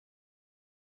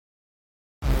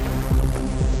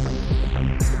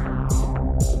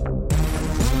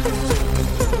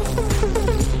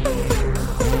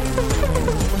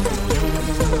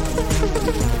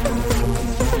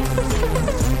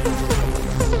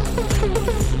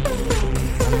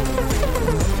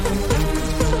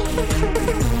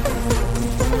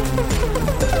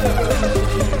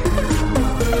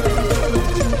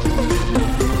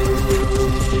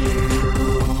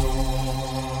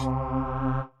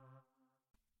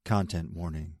Content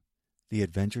warning. The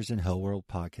Adventures in HellwQrld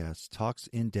podcast talks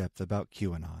in depth about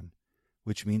QAnon,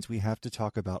 which means we have to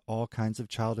talk about all kinds of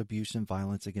child abuse and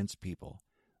violence against people.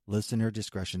 Listener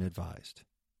discretion advised.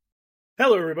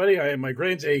 Hello, everybody. I am Mike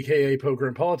Rains, a.k.a. Poker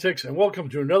and Politics, and welcome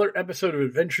to another episode of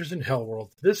Adventures in HellwQrld.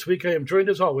 This week, I am joined,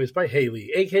 as always, by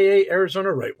Haley, a.k.a.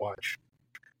 Arizona Right Watch.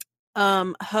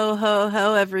 Ho, ho,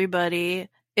 ho, everybody.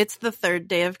 It's the third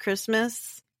day of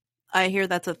Christmas. I hear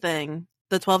that's a thing.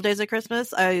 The 12 days of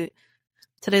Christmas,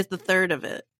 today's the third of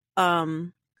it.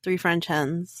 3 French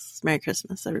hens. Merry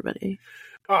Christmas, everybody.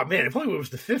 Oh, man, if only it was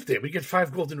the 5th day, we get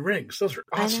 5 golden rings. Those are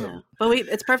awesome. I know. But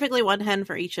it's perfectly 1 hen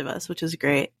for each of us, which is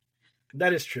great.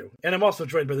 That is true. And I'm also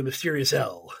joined by the mysterious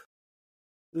L.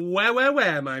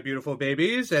 Wah, my beautiful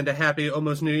babies, and a happy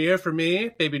almost New Year for me.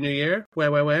 Baby New Year.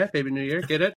 Wah, baby New Year.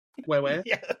 Get it? Wah.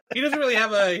 Yeah. He doesn't really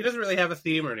have a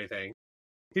theme or anything.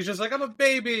 He's just like, I'm a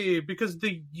baby because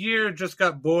the year just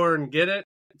got born. Get it?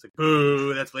 It's like,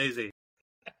 boo, that's lazy.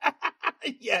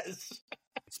 Yes.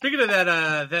 Speaking of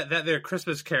that their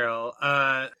Christmas Carol,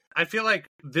 I feel like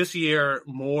this year,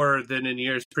 more than in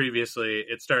years previously,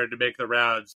 it started to make the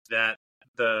rounds that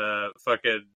the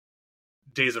fucking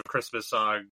Days of Christmas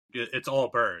song, it's all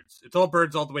birds. It's all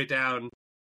birds all the way down.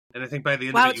 And I think by the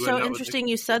end of it, Wow, it's so interesting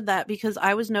you said that, because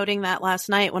I was noting that last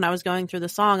night when I was going through the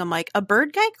song. I'm like, a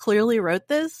bird guy clearly wrote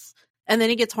this? And then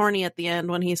he gets horny at the end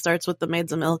when he starts with the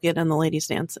maids of milking and the ladies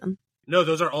dancing. No,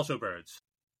 those are also birds.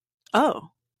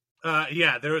 Oh.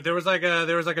 Yeah, there was like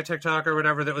a TikTok or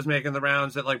whatever that was making the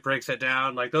rounds that like breaks it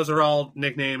down. Like those are all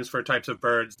nicknames for types of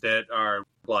birds that are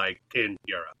like in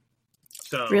Europe.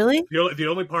 So really, the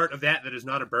only part of that is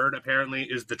not a bird apparently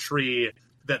is the tree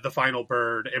that the final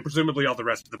bird and presumably all the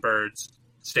rest of the birds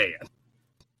stay in.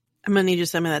 I'm gonna need you to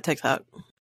send me that TikTok.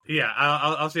 Yeah,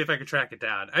 I'll see if I can track it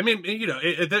down. I mean, you know,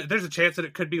 there's a chance that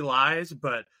it could be lies,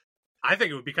 but I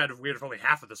think it would be kind of weird if only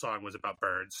half of the song was about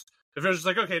birds. If it was just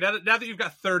like, okay, now that you've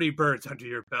got 30 birds under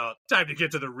your belt, time to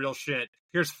get to the real shit.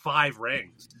 Here's 5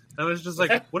 rings. And I was just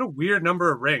like, what a weird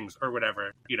number of rings or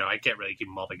whatever. You know, I can't really keep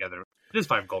them all together. It is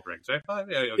 5 gold rings, right?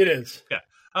 Yeah, okay. It is. Yeah.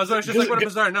 I was just like, what a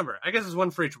bizarre number. I guess it's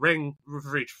 1 for each ring,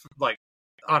 for each, like,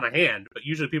 on a hand. But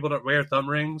usually people don't wear thumb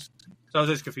rings. So I was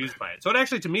just confused by it. So it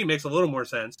actually, to me, makes a little more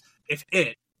sense if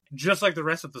it, just like the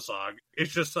rest of the song,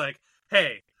 it's just like,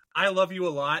 hey, I love you a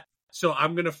lot. So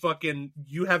I'm going to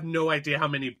you have no idea how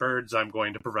many birds I'm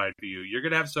going to provide for you. You're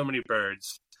going to have so many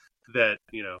birds that,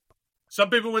 you know, some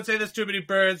people would say there's too many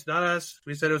birds, not us.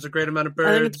 We said it was a great amount of birds.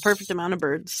 I think it's the perfect amount of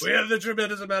birds. We have the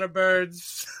tremendous amount of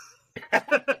birds.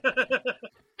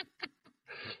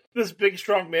 This big,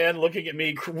 strong man looking at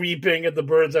me, weeping at the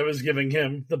birds I was giving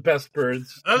him. The best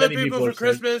birds. Other people for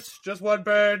Christmas, just 1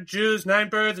 bird. Jews, 9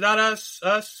 birds, not us.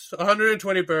 Us,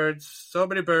 120 birds. So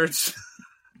many birds.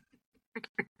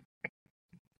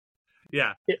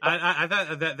 Yeah, I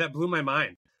thought that blew my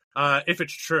mind. If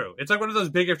it's true, it's like one of those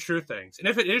big if true things. And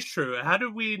if it is true, how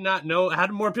did we not know? How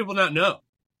did more people not know?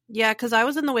 Yeah, because I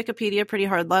was in the Wikipedia pretty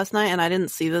hard last night, and I didn't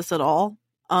see this at all.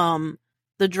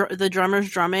 The drummer's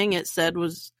drumming, it said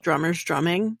was drummers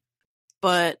drumming,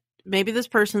 but maybe this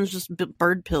person's just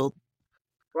bird pilled.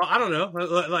 Well, I don't know.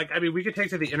 Like, I mean, we could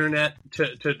take to the internet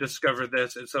to discover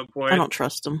this at some point. I don't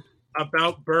trust them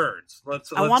about birds.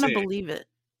 Let's I want to believe it.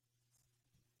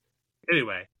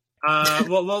 Anyway,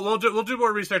 we'll do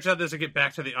more research on this and get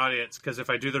back to the audience, because if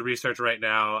I do the research right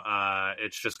now,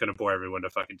 it's just going to bore everyone to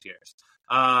fucking tears.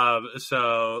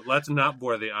 So let's not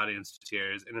bore the audience to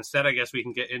tears, and instead, I guess we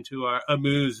can get into our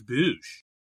amuse-bouche.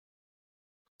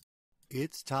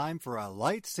 It's time for a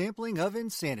light sampling of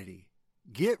insanity.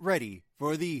 Get ready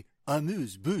for the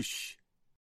amuse-bouche.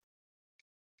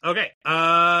 Okay,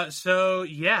 so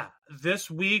yeah, this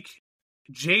week,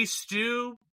 J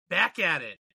Stu back at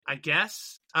it. I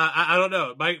guess. I don't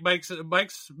know. Mike's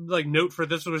like note for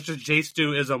this was just J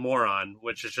Stu is a moron,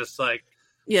 which is just like,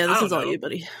 yeah, this is all you,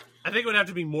 buddy. I think it would have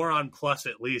to be moron plus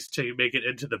at least to make it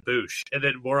into the boosh, and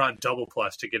then moron double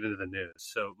plus to get into the news.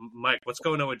 So, Mike, what's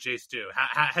going on with J Stu?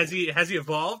 Has he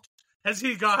evolved? Has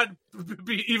he gone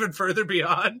even further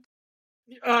beyond?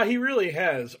 He really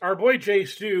has. Our boy J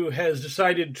Stu has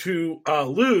decided to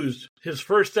lose his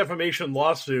first defamation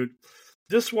lawsuit.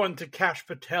 This one to Kash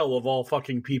Patel, of all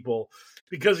fucking people,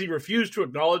 because he refused to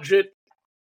acknowledge it.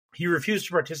 He refused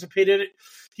to participate in it.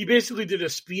 He basically did a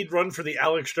speed run for the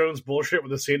Alex Jones bullshit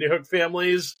with the Sandy Hook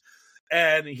families,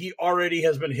 and he already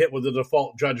has been hit with a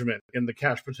default judgment in the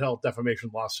Kash Patel defamation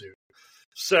lawsuit.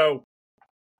 So,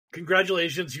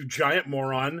 congratulations, you giant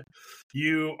moron.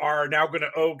 You are now going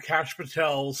to owe Kash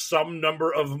Patel some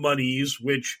number of monies,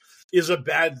 which is a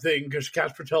bad thing because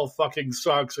Kash Patel fucking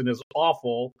sucks and is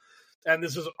awful. And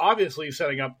this is obviously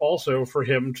setting up also for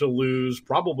him to lose,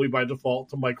 probably by default,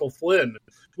 to Michael Flynn,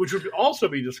 which would also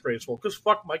be disgraceful, because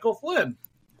fuck Michael Flynn.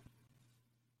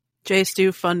 J.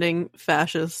 Stu funding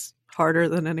fascists harder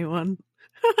than anyone.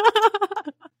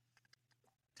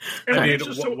 I mean,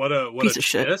 Just what a piece of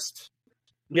shit. twist.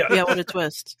 Yeah, what a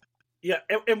twist. Yeah,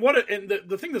 and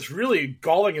the thing that's really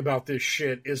galling about this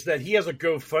shit is that he has a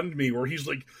GoFundMe where he's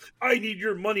like, I need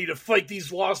your money to fight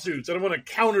these lawsuits, and I'm going to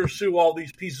countersue all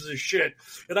these pieces of shit,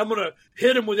 and I'm going to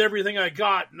hit them with everything I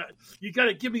got, and you got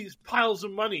to give me these piles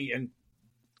of money. And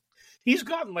he's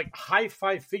gotten like high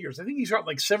five figures. I think he's gotten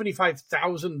like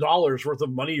 $75,000 worth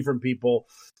of money from people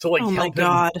to like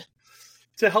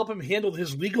help him handle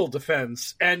his legal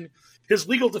defense. And his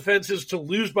legal defense is to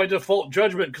lose by default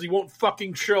judgment because he won't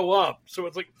fucking show up. So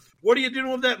it's like, what are you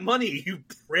doing with that money, you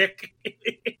prick?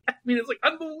 I mean, it's like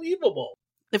unbelievable.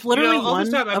 If literally all one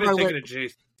this time I've of been our thinking of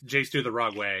J Stu the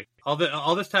wrong way.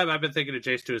 All this time I've been thinking of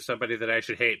J Stu as somebody that I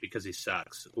should hate because he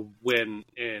sucks. When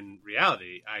in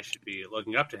reality, I should be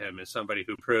looking up to him as somebody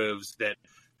who proves that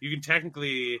you can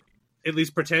technically at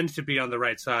least pretend to be on the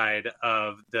right side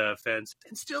of the fence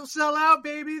and still sell out,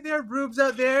 baby. There are rubes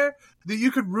out there that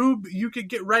you could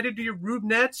get right into your rube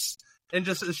nets and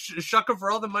just shuck them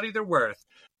for all the money they're worth.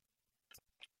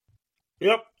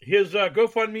 Yep. His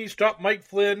GoFundMe, Stop Mike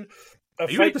Flynn.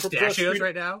 Are you eating pistachios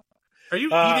right now? Are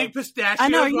you eating pistachios I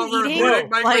know, are you while we're eating,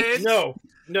 recording, my like- friends?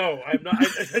 No, I'm not.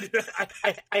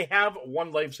 I have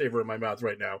one lifesaver in my mouth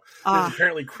right now. That's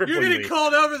apparently crippling You're getting me.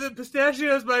 called over the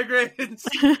pistachios, my grains.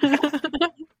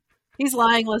 He's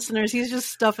lying, listeners. He's just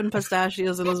stuffing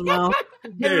pistachios in his mouth.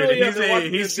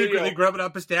 Dude, he's secretly grubbing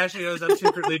up pistachios. I'm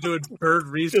secretly doing bird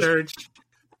research.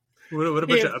 What a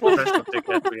bunch of professional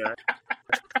dickheads we are.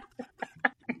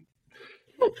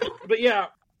 But yeah.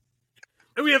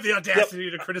 And we have the audacity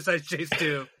to criticize Chase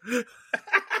too.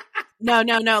 No.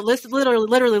 Listen,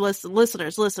 literally,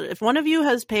 listeners. If one of you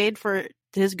has paid for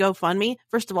his GoFundMe,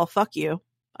 first of all, fuck you.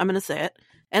 I'm going to say it.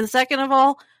 And second of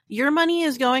all, your money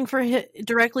is going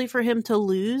directly for him to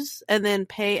lose and then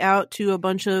pay out to a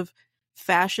bunch of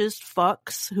fascist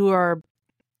fucks who are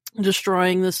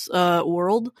destroying this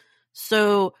world.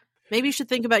 So maybe you should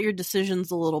think about your decisions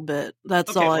a little bit.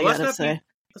 That's all I got to say.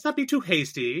 Let's not be too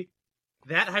hasty.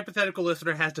 That hypothetical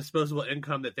listener has disposable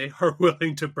income that they are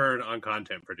willing to burn on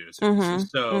content producers. Mm-hmm,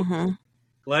 So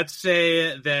let's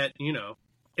say that,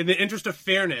 in the interest of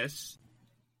fairness,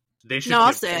 they should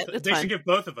should give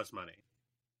both of us money.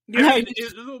 Yeah.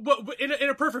 In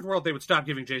a perfect world, they would stop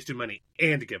giving J-Stu money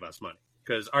and give us money,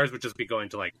 because ours would just be going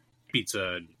to like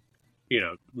pizza and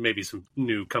maybe some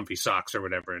new comfy socks or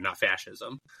whatever, and not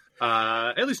fascism.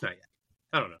 At least not yet.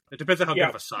 I don't know. It depends on how good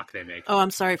of a sock they make. Oh,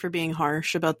 I'm sorry for being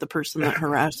harsh about the person that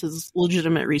harasses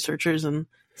legitimate researchers and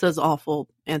says awful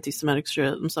anti-Semitic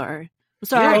shit. I'm sorry.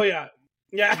 Oh yeah.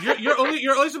 You're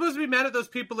only supposed to be mad at those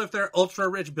people if they're ultra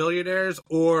rich billionaires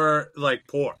or like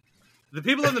poor. The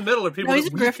people in the middle are people. No, he's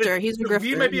a grifter. He's a grifter.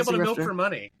 We might be able to milk for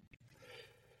money.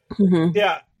 Mm-hmm.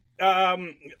 Yeah.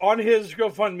 On his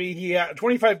GoFundMe, he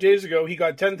 25 days ago he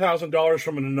got $10,000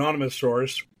 from an anonymous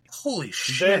source. Holy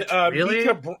shit! Then, really?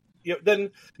 Then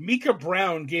Mika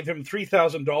Brown gave him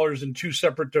 $3,000 in two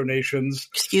separate donations.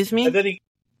 Excuse me? And then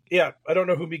I don't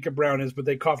know who Mika Brown is, but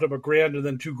they coughed up $1,000 and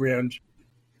then $2,000.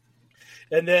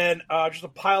 And then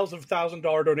just piles of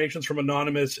 $1,000 donations from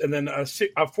Anonymous, and then a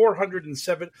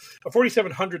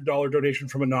 $4,700 donation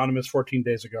from Anonymous 14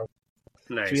 days ago.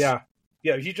 Nice. So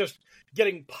yeah, he's just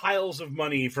getting piles of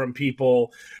money from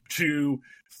people to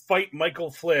fight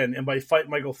Michael Flynn, and by fight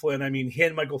Michael Flynn, I mean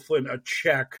hand Michael Flynn a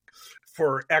check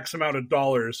for X amount of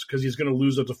dollars because he's going to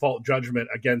lose a default judgment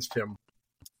against him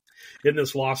in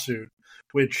this lawsuit,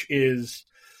 which is...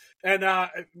 And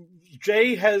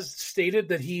Jay has stated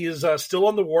that he is still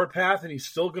on the warpath and he's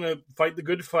still going to fight the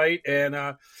good fight. And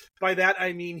by that,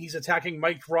 I mean he's attacking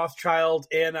Mike Rothschild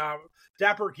and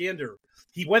Dapper Gander.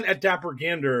 He went at Dapper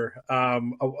Gander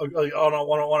on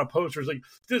a poster. It's like,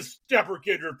 this Dapper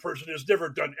Gander person has never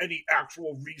done any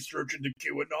actual research into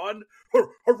QAnon.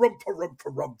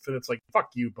 Harumph. And it's like, fuck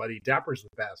you, buddy. Dapper's the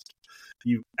best.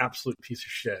 You absolute piece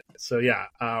of shit. So, yeah.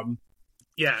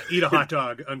 Eat a hot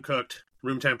dog, uncooked.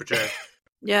 Room temperature.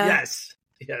 Yeah.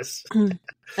 Yes. And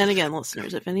again,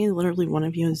 listeners, if literally one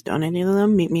of you is donating to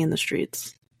them, meet me in the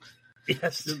streets.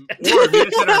 Yes. Or meet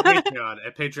us at our Patreon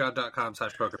at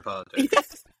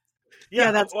patreon.com/pokerpolitics.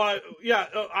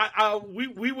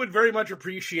 We would very much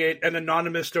appreciate an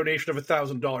anonymous donation of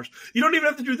 $1,000. You don't even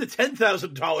have to do the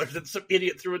 $10,000 that some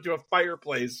idiot threw into a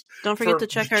fireplace. Don't forget to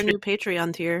check our new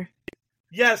Patreon tier.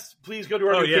 Yes, please go to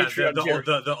our new Patreon tier.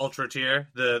 The ultra tier,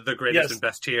 the greatest and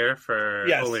best tier for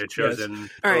only a chosen.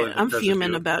 All right, I'm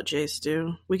fuming about J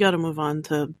Stu. We got to move on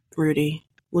to Rudy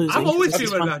losing. I'm always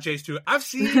fuming about J Stu. I've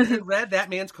seen and read that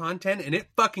man's content, and it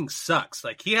fucking sucks.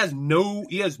 Like he has no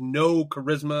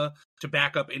charisma to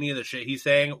back up any of the shit he's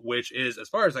saying, which is, as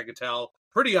far as I can tell,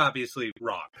 pretty obviously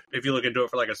wrong. If you look into it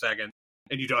for like a second,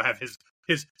 and you don't have his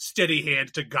steady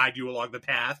hand to guide you along the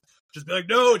path. Just be like,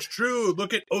 no, it's true.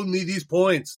 Look at only these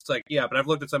points. It's like, yeah, but I've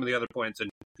looked at some of the other points, and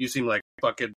you seem like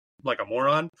fucking like a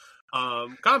moron.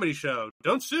 Comedy show.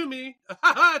 Don't sue me.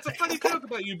 It's a funny joke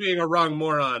about you being a wrong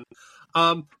moron.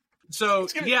 He's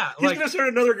gonna start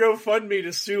another GoFundMe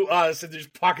to sue us and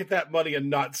just pocket that money and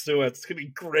not sue us. It's gonna be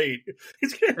great.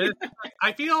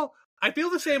 I feel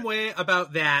the same way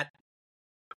about that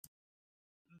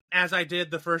as I did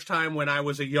the first time when I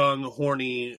was a young,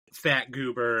 horny, fat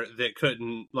goober that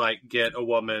couldn't, like, get a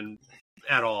woman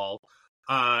at all.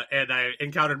 And I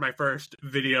encountered my first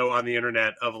video on the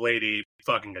internet of a lady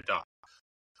fucking a dog.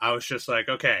 I was just like,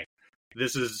 okay,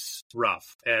 this is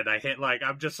rough. And I hit, like,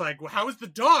 I'm just like, well, how is the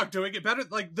dog doing it better?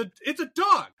 Like, it's a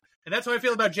dog. And that's how I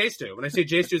feel about J Stu. When I see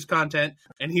J Stu's content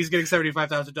and he's getting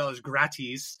 $75,000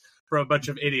 gratis from a bunch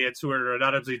of idiots who are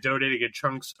anonymously donating in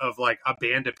chunks of, like, a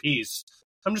band apiece,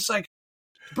 I'm just like,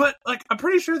 but like, I'm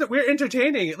pretty sure that we're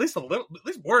entertaining, at least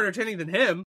more entertaining than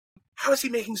him. How is he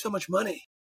making so much money?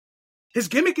 His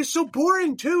gimmick is so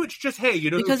boring too. It's just, hey,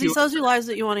 because he tells you lies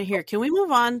that you want to hear. Can we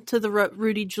move on to the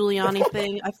Rudy Giuliani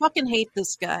thing? I fucking hate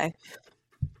this guy.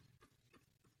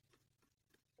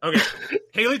 Okay,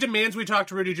 Haley demands we talk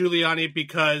to Rudy Giuliani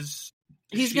because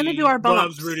he's going to do our bumps.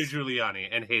 Loves Rudy Giuliani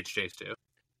and hates Chase too.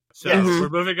 So we're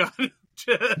moving on.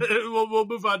 We'll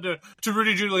move on to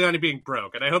Rudy Giuliani being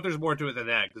broke, and I hope there's more to it than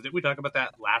that. Because did we talk about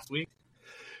that last week?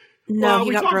 No,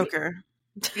 he got broker.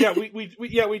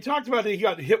 we talked about that he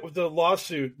got hit with the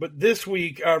lawsuit, but this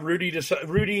week Rudy,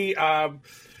 the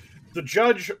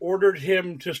judge ordered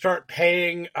him to start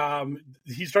paying.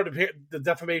 He started paying the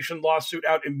defamation lawsuit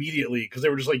out immediately because they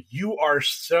were just like, "You are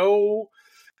so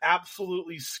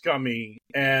absolutely scummy,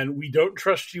 and we don't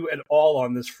trust you at all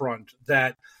on this front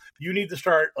that." You need to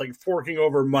start like forking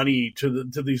over money to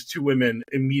these two women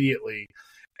immediately.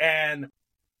 And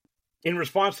in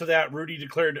response to that, Rudy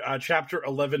declared Chapter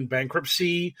 11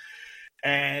 bankruptcy.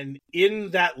 And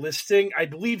in that listing, I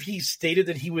believe he stated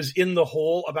that he was in the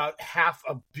hole about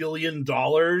 $500 million.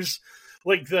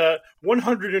 Like the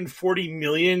 $140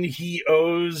 million he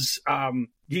owes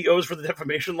for the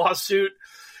defamation lawsuit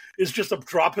is just a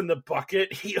drop in the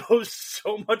bucket. He owes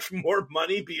so much more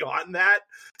money beyond that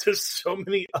to so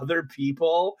many other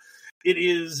people. It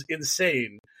is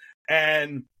insane.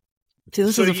 And see,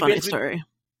 this is a funny story.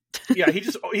 Yeah, he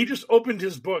just opened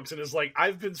his books and is like,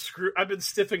 I've been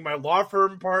stiffing my law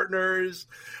firm partners.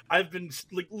 I've been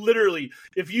like, literally,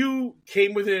 if you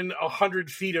came within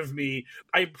 100 feet of me,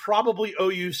 I probably owe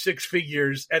you 6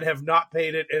 figures and have not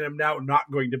paid it, and am now not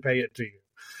going to pay it to you.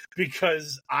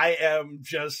 Because I am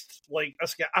just like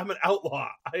I'm an outlaw.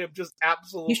 I am just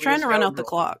absolutely. He's trying to run out the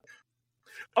clock.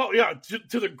 Oh yeah,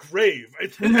 to the grave.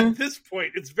 At this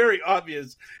point, it's very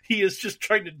obvious he is just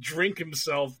trying to drink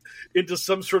himself into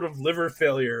some sort of liver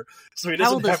failure, so he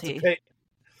doesn't have to pay.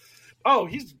 Oh,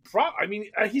 he's probably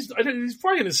in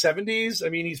his 70s. I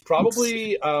mean, he's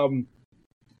probably.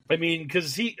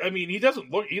 Because he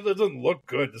doesn't look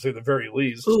good, to say the very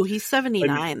least. Ooh, he's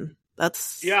 79.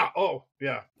 That's Oh,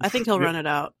 yeah. I think he'll run it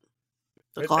out.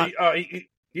 The clock.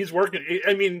 He's working.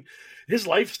 I mean, his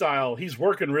lifestyle. He's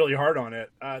working really hard on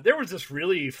it. There was this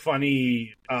really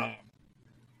funny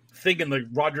thing in the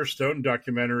Roger Stone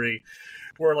documentary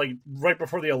where, like, right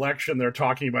before the election, they're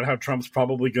talking about how Trump's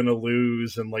probably going to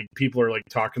lose, and like people are like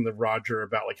talking to Roger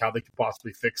about like how they could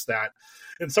possibly fix that.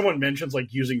 And someone mentions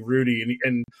like using Rudy,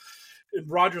 and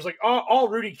Roger's like, all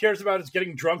Rudy cares about is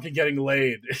getting drunk and getting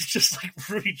laid. It's just like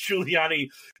Rudy Giuliani,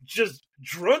 just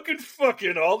drunk and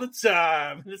fucking all the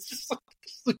time. And it's just like,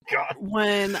 God.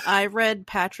 When I read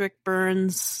Patrick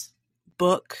Byrne's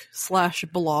book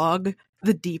 / blog,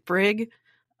 The Deep Rig,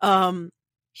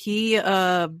 he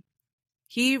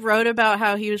wrote about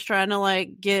how he was trying to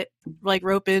like get like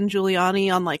rope in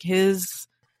Giuliani on like his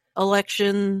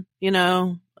election,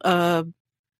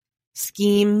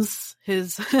 schemes,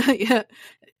 his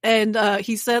and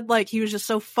he said like he was just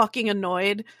so fucking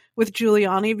annoyed with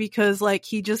Giuliani because like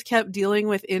he just kept dealing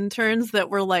with interns that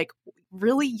were like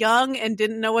really young and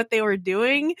didn't know what they were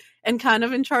doing and kind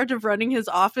of in charge of running his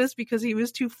office because he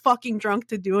was too fucking drunk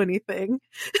to do anything.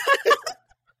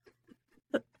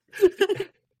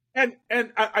 And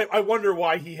I wonder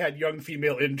why he had young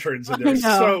female interns in there.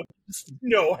 So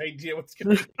no idea what's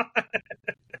going on.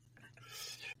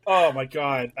 Oh my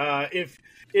god! If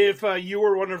you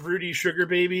were one of Rudy's sugar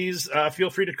babies, feel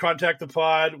free to contact the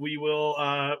pod.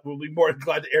 We'll be more than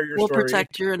glad to air your We'll story.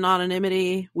 protect your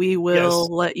anonymity. We will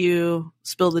let you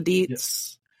spill the deets.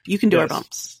 Yes. You can do our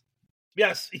bumps.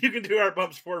 Yes, you can do our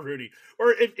bumps for Rudy.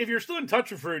 Or if you're still in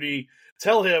touch with Rudy,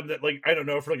 tell him that, like, I don't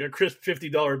know, for like a crisp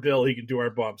 $50 bill, he can do our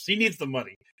bumps. He needs the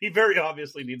money. He very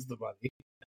obviously needs the money.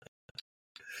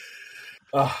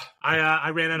 I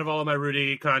ran out of all of my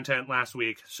Rudy content last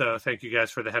week, so thank you guys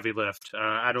for the heavy lift.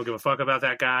 I don't give a fuck about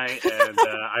that guy, and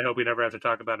I hope we never have to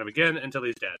talk about him again until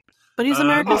he's dead. But he's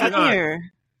America's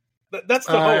mayor. That's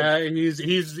the hope.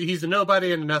 He's a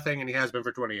nobody and nothing, and he has been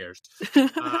for 20 years.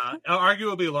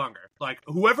 Arguably longer. Like,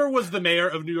 whoever was the mayor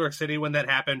of New York City when that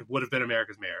happened would have been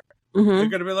America's mayor. Mm-hmm. They're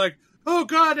going to be like, oh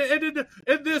God, in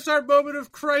this, our moment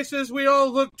of crisis, we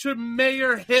all look to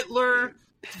Mayor Hitler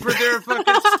for their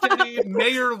fucking city.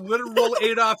 Mayor literal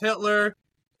Adolf Hitler,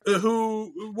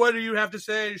 who, what do you have to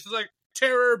say? She's like,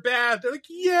 terror bad. They're like,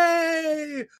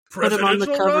 yay! Put him on the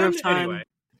cover of Time. Anyway,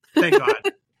 thank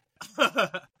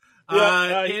God.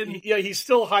 He's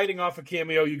still hiding off a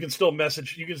cameo. You can still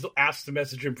message. You can still ask to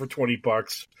message him for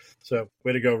 $20. So,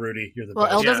 way to go, Rudy. You're the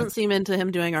best. Elle doesn't seem into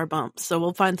him doing our bumps, so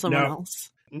we'll find someone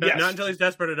else. Not until he's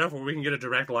desperate enough where we can get a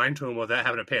direct line to him without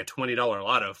having to pay a $20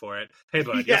 lotto for it. Hey,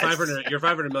 bud, you're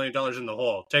 $500 million in the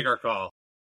hole. Take our call.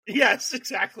 Yes,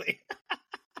 exactly.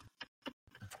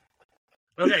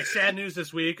 Okay, sad news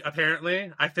this week.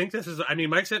 Apparently, I think this is. I mean,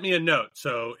 Mike sent me a note,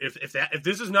 so if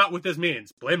this is not what this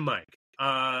means, blame Mike.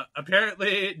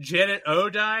 Apparently, Janet O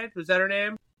died. Was that her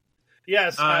name?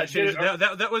 Yes.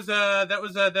 That was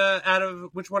the out of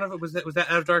which one of it was that? Was that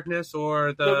Out of Darkness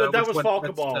or the? No, that was Fall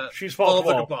Cabal. She's Fall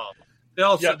Cabal. They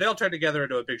all turned together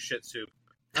into a big shit soup.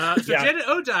 Janet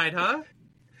O died, huh?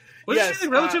 Was she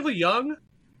relatively young?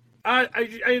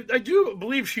 I do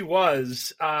believe she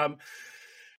was.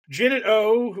 Janet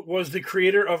O was the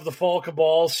creator of the Fall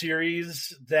Cabal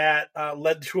series that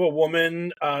led to a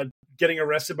woman getting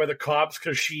arrested by the cops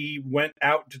because she went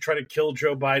out to try to kill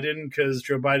Joe Biden because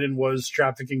Joe Biden was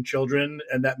trafficking children,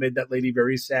 and that made that lady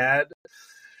very sad.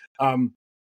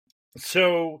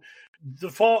 So the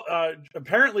fall,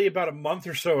 apparently about a month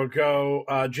or so ago,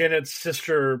 Janet's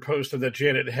sister posted that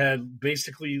Janet had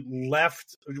basically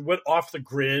went off the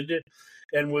grid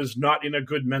and was not in a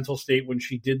good mental state when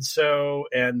she did so,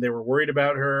 and they were worried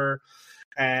about her.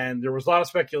 And there was a lot of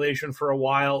speculation for a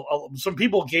while. Some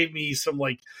people gave me some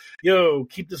like, yo,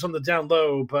 keep this on the down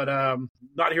low, but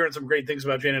not hearing some great things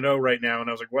about Janet O right now. And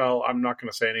I was like, well, I'm not going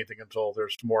to say anything until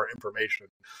there's more information.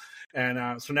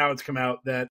 And so now it's come out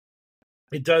that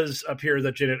it does appear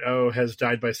that Janet O has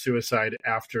died by suicide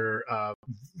after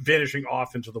vanishing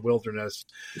off into the wilderness.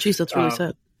 Jeez, that's really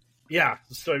sad. Yeah,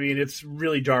 so I mean, it's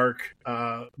really dark,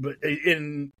 but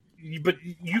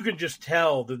you could just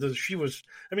tell that she was.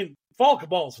 I mean, Fall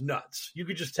Cabal's nuts. You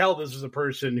could just tell this is a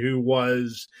person who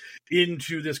was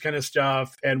into this kind of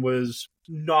stuff and was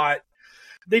not.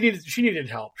 She needed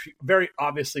help. She very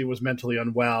obviously was mentally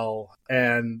unwell,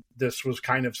 and this was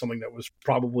kind of something that was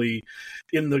probably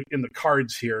in the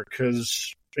cards here.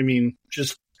 Because I mean,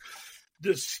 just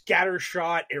the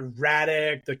scattershot,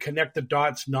 erratic, the connect the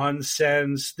dots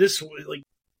nonsense. This was like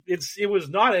it was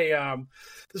not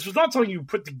this was not something you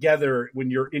put together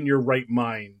when you're in your right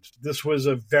mind. This was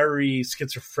a very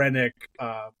schizophrenic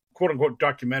quote unquote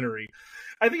documentary.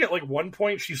 I think at like one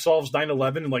point she solves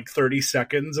 9/11 in like 30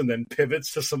 seconds and then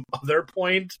pivots to some other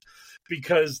point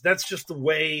because that's just the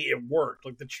way it worked.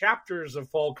 Like the chapters of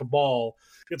Fall Cabal,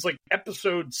 it's like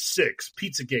episode 6,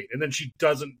 Pizzagate, and then she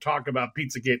doesn't talk about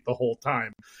Pizzagate the whole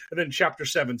time. And then chapter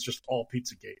 7 is just all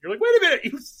Pizzagate. You're like, wait a minute,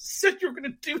 you said you were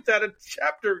going to do that a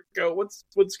chapter ago.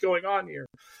 What's going on here?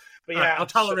 But yeah, I'll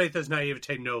tolerate this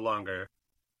naivete no longer.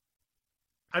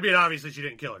 I mean, obviously she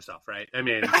didn't kill herself, right? I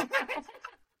mean,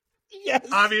 yes.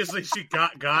 Obviously she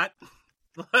got.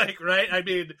 Like, right? I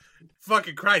mean,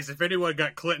 fucking Christ, if anyone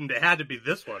got Clinton, it had to be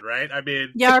this one, right? I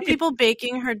mean... Yeah, are people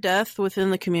baking her death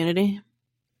within the community?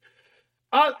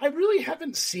 I really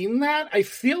haven't seen that. I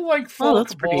feel like Fall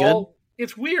Cabal...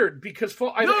 It's weird, because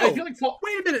I feel like Fall...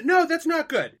 Wait a minute, no, that's not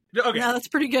good. Okay. Yeah, that's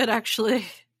pretty good, actually.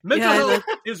 Mental health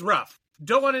is rough.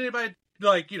 Don't want anybody...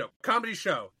 Like, comedy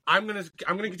show. I'm gonna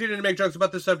continue to make jokes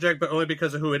about this subject, but only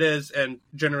because of who it is, and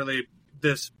generally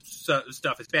this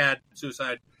stuff is bad.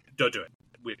 Suicide, don't do it.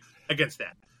 We're against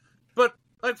that. But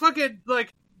like fucking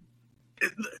like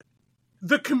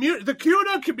the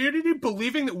QAnon community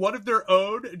believing that one of their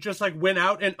own just like went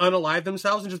out and unalived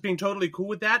themselves and just being totally cool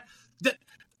with that.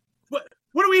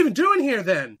 What are we even doing here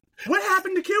then? What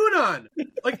happened to QAnon?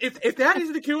 Like if that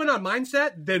is the QAnon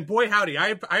mindset, then boy howdy, I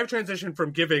have transitioned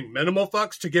from giving minimal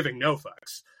fucks to giving no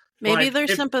fucks. Maybe they're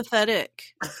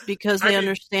sympathetic because they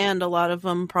understand a lot of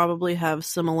them probably have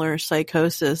similar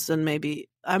psychosis, and maybe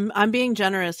I'm being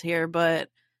generous here, but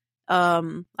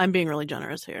I'm being really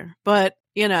generous here. But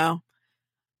you know,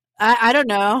 I don't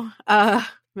know.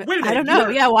 Wait a minute, I don't know.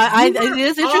 Yeah, it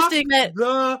is interesting that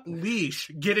the leash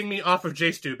getting me off of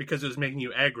J-Stu because it was making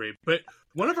you angry, but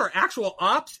one of our actual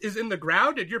ops is in the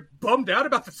ground and you're bummed out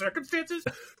about the circumstances?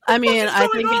 I mean, I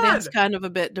think it is kind of a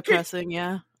bit depressing,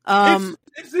 yeah. Is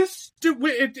this? Did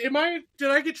I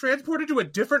get transported to a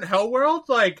different hell world?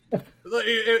 Like, am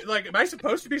I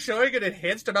supposed to be showing an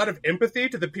enhanced amount of empathy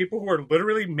to the people who are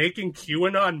literally making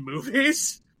QAnon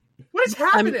movies? What is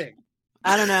happening?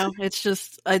 I don't know. It's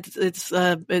just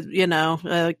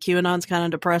QAnon's kind of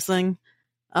depressing.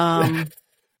 I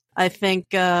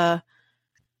think a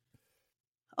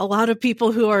lot of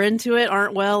people who are into it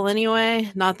aren't well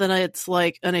anyway. Not that it's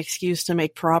like an excuse to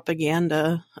make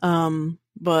propaganda.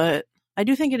 But I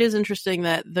do think it is interesting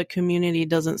that the community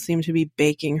doesn't seem to be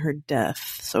baking her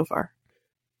death so far.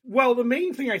 Well, the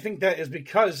main thing I think that is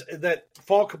because that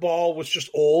Fall Cabal was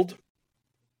just old.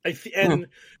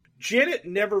 Janet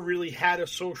never really had a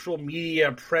social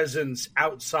media presence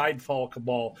outside Fall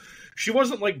Cabal. She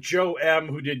wasn't like Joe M,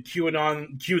 who did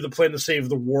QAnon, Q the Plan to Save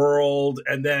the World,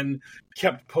 and then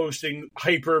kept posting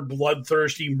hyper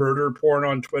bloodthirsty murder porn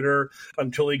on Twitter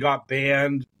until he got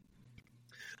banned.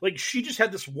 Like, she just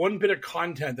had this one bit of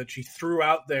content that she threw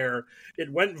out there.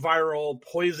 It went viral,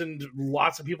 poisoned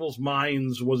lots of people's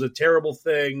minds, was a terrible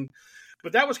thing.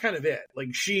 But that was kind of it.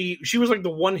 Like, she was like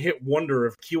the one-hit wonder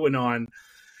of QAnon.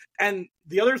 And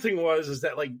the other thing is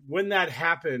that, like, when that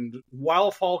happened,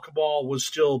 while Fall Cabal was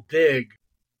still big,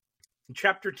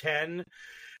 Chapter 10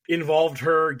 involved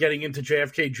her getting into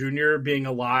JFK Jr. being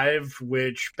alive,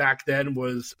 which back then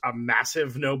was a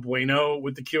massive no bueno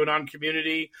with the QAnon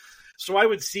community. So I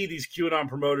would see these QAnon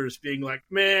promoters being like,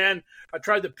 man, I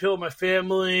tried to pill my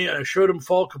family, and I showed them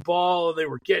Fall Cabal, and they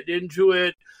were getting into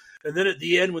it. And then at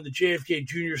the end, when the JFK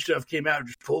Jr. stuff came out, I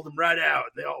just pulled them right out.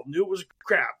 They all knew it was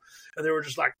crap. And they were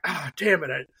just like, damn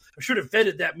it, I should have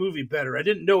vetted that movie better. I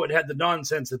didn't know it had the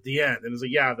nonsense at the end. And it was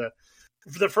like, yeah,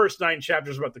 for the first 9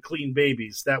 chapters about the clean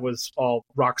babies, that was all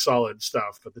rock solid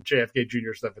stuff. But the JFK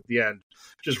Jr. stuff at the end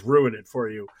just ruined it for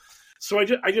you. So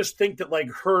I just think that, like,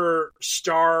 her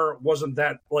star wasn't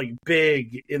that, like,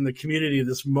 big in the community at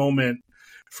this moment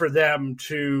for them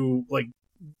to, like,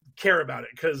 care about it,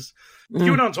 because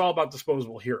QAnon's all about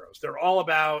disposable heroes. They're all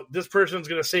about, this person's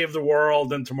going to save the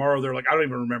world, and tomorrow they're like, I don't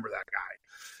even remember that guy.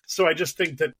 So I just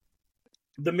think that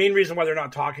the main reason why they're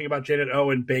not talking about Janet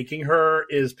O and baking her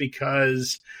is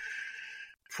because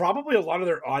probably a lot of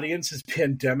their audience is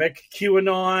pandemic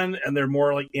QAnon, and they're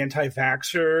more like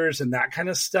anti-vaxxers and that kind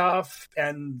of stuff.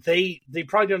 And they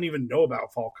probably don't even know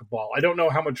about Fall Cabal. I don't know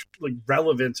how much, like,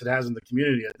 relevance it has in the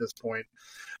community at this point.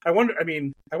 I wonder how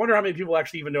many people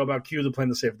actually even know about Q, the Plan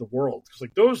to Save the World. Because,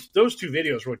 like, those 2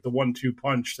 videos were like the 1-2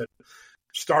 punch that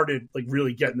started, like,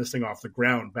 really getting this thing off the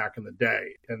ground back in the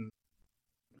day. And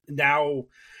now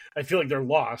I feel like they're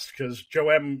lost because Joe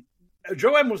M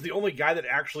was the only guy that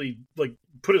actually, like,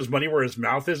 put his money where his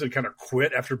mouth is and kind of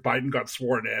quit after Biden got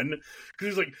sworn in. Because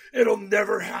he's like, it'll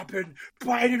never happen.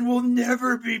 Biden will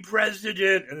never be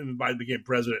president. And then Biden became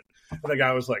president. And the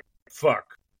guy was like,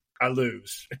 fuck, I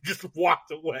lose. Just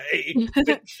walked away.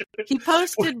 He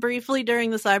posted briefly during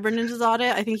the Cyber Ninjas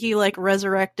audit. I think he, like,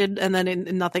 resurrected, and then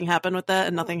nothing happened with that,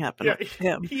 and nothing happened with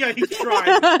him. Yeah, he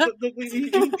tried.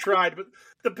 he tried, but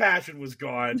the passion was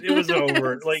gone. It was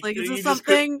over. Like, is this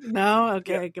something? No?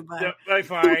 Okay, goodbye. Yeah, I'm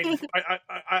fine.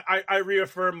 I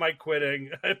reaffirm my quitting.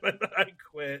 I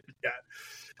quit. Yeah.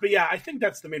 But yeah, I think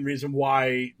that's the main reason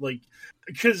why, like,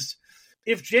 because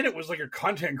if Janet was like a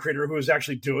content creator who was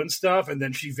actually doing stuff, and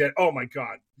then oh my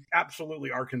God,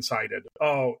 absolutely Arkansas-sided.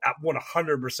 Oh,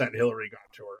 100% Hillary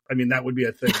got to her. I mean, that would be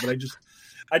a thing. But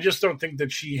I just don't think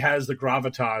that she has the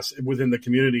gravitas within the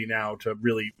community now to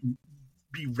really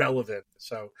be relevant.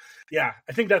 So yeah,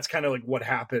 I think that's kind of like what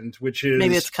happened, which is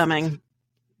maybe it's coming.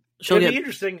 She'll be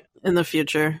interesting in the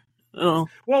future. Oh.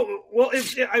 Well,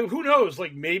 who knows?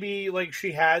 Like, maybe, like,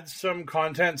 she had some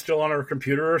content still on her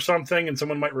computer or something, and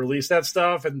someone might release that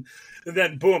stuff, and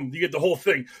then boom, you get the whole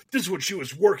thing. This is what she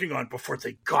was working on before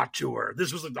they got to her.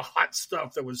 This was like the hot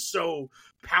stuff that was so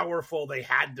powerful they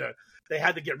had to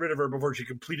get rid of her before she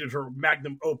completed her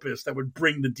magnum opus that would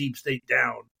bring the deep state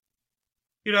down.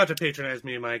 You don't have to patronize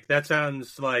me, Mike. That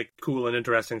sounds like cool and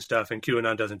interesting stuff, and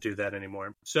QAnon doesn't do that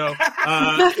anymore. So, considering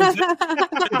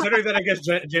that, I guess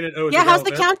Janet O is how's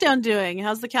the countdown doing?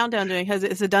 Has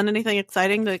it done anything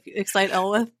exciting to excite Elle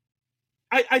with?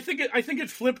 I think it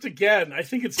flipped again. I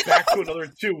think it's back to another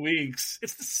 2 weeks.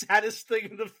 It's the saddest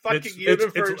thing in the fucking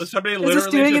universe. Somebody Is literally this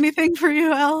doing anything for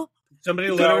you, Al?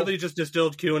 Somebody literally just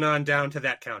distilled QAnon down to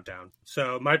that countdown.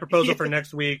 So my proposal for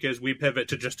next week is we pivot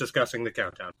to just discussing the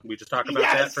countdown. We just talk about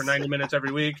that for 90 minutes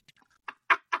every week.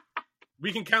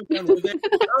 We can count down with it.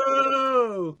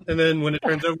 Oh! And then when it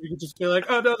turns over, we can just be like,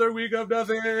 another week of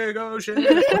nothing. Oh, shit.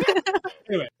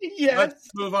 Anyway, let's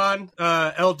move on.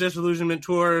 L Disillusionment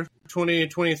Tour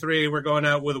 2023. We're going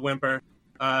out with a whimper.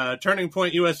 Turning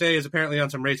Point USA is apparently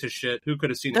on some racist shit. Who could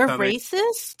have seen it coming? They're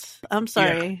racist? I'm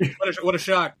sorry. Yeah. What a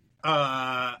shock. But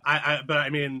I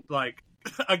mean, like,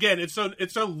 again, it's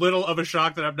so little of a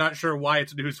shock that I'm not sure why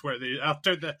it's newsworthy. I'll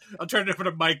turn it over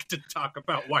to Mike to talk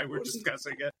about why we're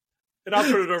discussing it. And I'll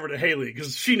turn it over to Haley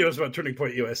because she knows about Turning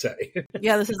Point USA.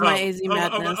 Yeah, this is my AZ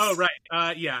madness.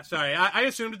 Right. Yeah, sorry. I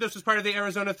assumed this was part of the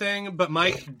Arizona thing, but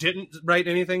Mike didn't write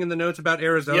anything in the notes about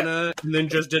Arizona and then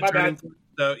just did Turning Point.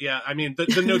 So, yeah, I mean,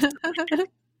 the notes...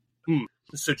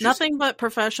 So nothing but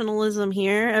professionalism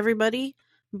here, everybody.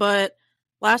 But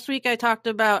last week I talked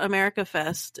about America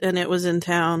Fest, and it was in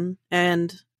town,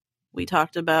 and we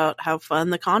talked about how fun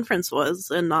the conference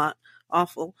was and not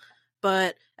awful.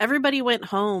 But everybody went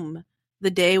home the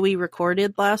day we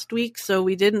recorded last week, so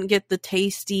we didn't get the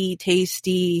tasty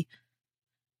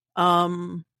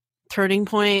Turning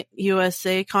Point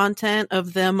USA content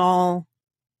of them all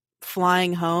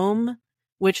flying home,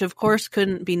 which of course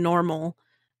couldn't be normal.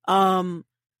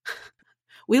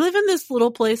 We live in this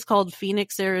little place called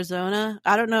Phoenix, Arizona.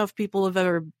 I don't know if people have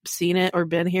ever seen it or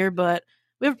been here, but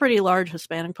we have a pretty large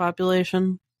Hispanic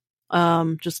population.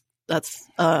 Just that's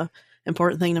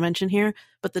important thing to mention here.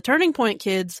 But the Turning Point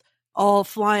kids all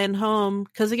flying home,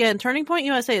 because again, Turning Point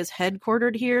USA is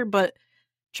headquartered here, but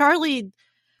Charlie,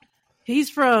 he's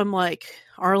from like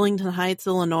Arlington Heights,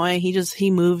 Illinois.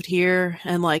 He moved here,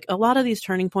 and like a lot of these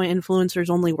Turning Point influencers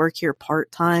only work here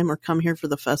part-time or come here for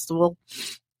the festival.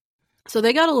 So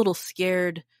they got a little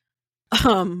scared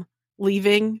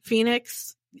leaving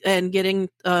Phoenix and getting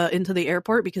into the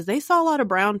airport because they saw a lot of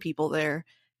brown people there,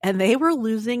 and they were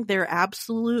losing their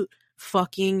absolute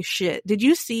fucking shit. Did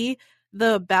you see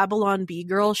the Babylon Bee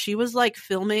girl? She was like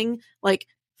filming like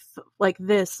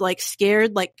this, like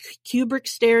scared, like Kubrick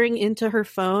staring into her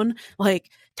phone, like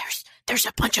there's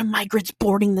a bunch of migrants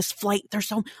boarding this flight.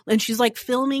 And she's like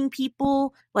filming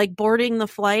people like boarding the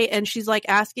flight, and she's like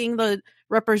asking the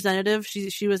representative,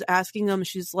 she was asking them,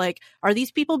 she's like, are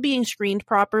these people being screened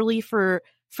properly for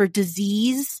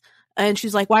disease? And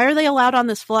she's like, why are they allowed on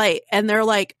this flight? And they're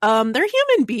like, they're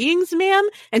human beings, ma'am.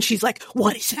 And she's like,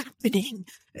 what is happening?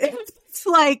 It's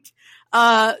like,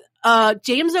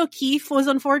 James O'Keefe was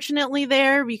unfortunately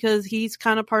there because he's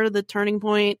kind of part of the Turning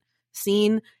Point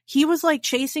scene. He was like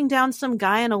chasing down some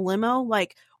guy in a limo,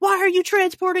 like, why are you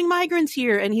transporting migrants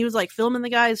here? And he was like filming the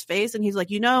guy's face, and he's like,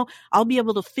 I'll be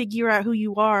able to figure out who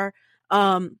you are.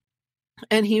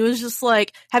 And he was just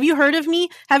like, have you heard of me?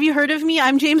 Have you heard of me?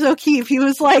 I'm James O'Keefe. He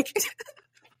was like...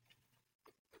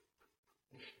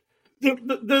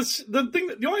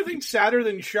 The only thing sadder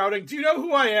than shouting, do you know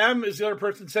who I am? Is the other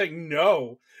person saying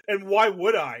no. And why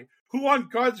would I? Who on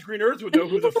God's green earth would know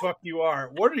who the fuck you are?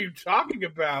 What are you talking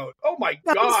about? Oh my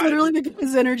God. That was literally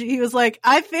his energy. He was like,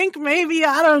 I think maybe,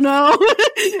 I don't know.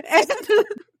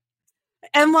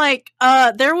 and like,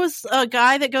 there was a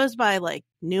guy that goes by like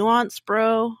Nuance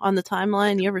Bro on the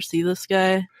timeline. You ever see this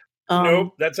guy?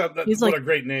 Nope. That's what like, a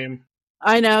great name.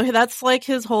 I know. That's like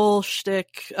his whole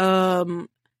shtick.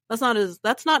 That's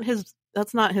not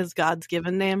his God's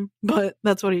given name, but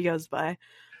that's what he goes by.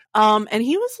 And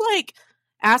he was like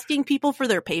asking people for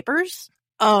their papers,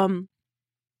 and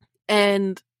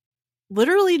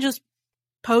literally just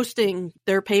posting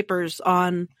their papers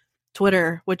on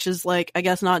Twitter, which is like, I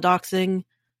guess not doxing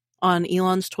on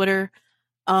Elon's Twitter.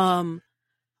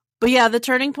 But yeah, the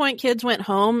Turning Point kids went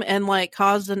home and like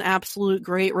caused an absolute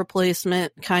great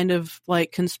replacement kind of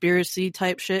like conspiracy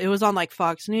type shit. It was on like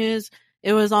Fox News.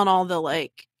 It was on all the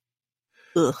like,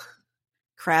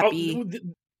 crappy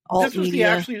alt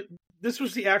media. This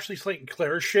was the Ashley Slate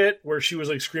Claire shit where she was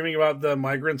like screaming about the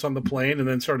migrants on the plane and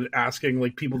then started asking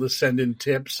like people to send in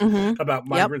tips about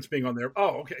migrants being on there.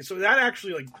 Oh, okay. So that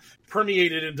actually like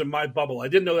permeated into my bubble. I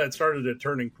didn't know that started at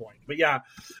Turning Point. But yeah,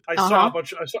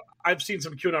 I've seen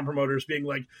some QAnon promoters being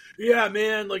like, yeah,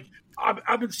 man, like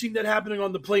I've been seeing that happening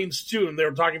on the planes too. And they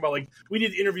were talking about like, we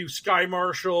need to interview sky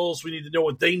marshals. We need to know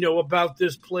what they know about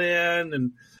this plan.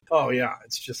 And oh yeah,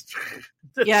 it's just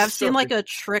yeah. I've seen like a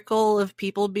trickle of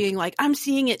people being like, "I'm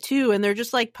seeing it too," and they're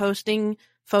just like posting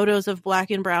photos of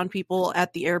black and brown people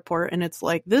at the airport, and it's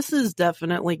like, this is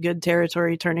definitely good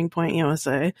territory. Turning Point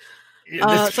USA.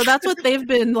 So that's what they've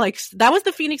been like. That was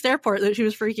the Phoenix airport that she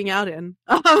was freaking out in.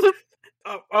 Good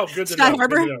to Sky know.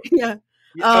 Harbor. Good to know.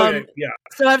 Yeah. Okay, yeah.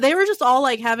 So they were just all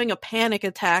like having a panic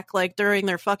attack like during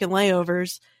their fucking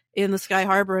layovers in the Sky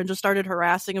Harbor and just started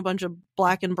harassing a bunch of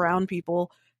black and brown people,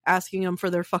 asking them for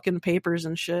their fucking papers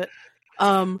and shit.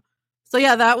 So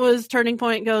yeah, that was Turning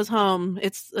Point Goes Home.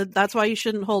 It's that's why you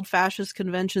shouldn't hold fascist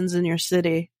conventions in your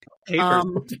city. Papers,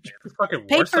 fucking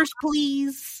papers,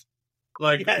 please.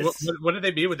 Like, yes. what did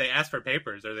they mean when they ask for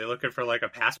papers? Are they looking for like a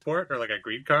passport or like a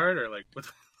green card or like what?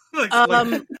 Would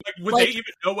they even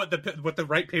know what the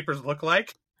right papers look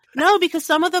like? No, because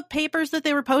some of the papers that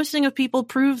they were posting of people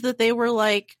proved that they were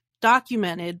like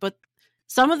documented, but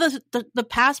some of the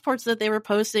passports that they were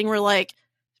posting were like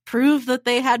prove that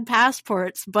they had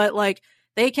passports, but like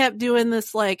they kept doing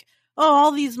this like, oh,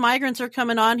 all these migrants are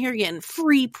coming on here getting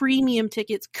free premium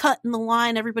tickets, cutting the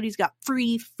line. Everybody's got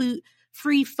free food,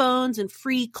 free phones, and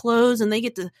free clothes, and they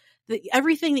get to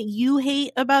everything that you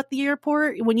hate about the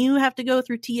airport when you have to go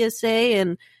through TSA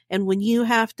and when you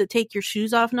have to take your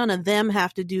shoes off. None of them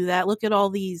have to do that. Look at all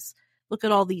these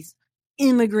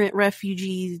immigrant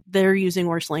refugees. They're using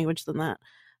worse language than that.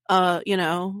 Flooding into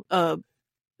your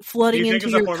country. Do you think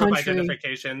as a form of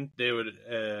identification they would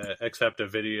accept a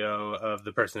video of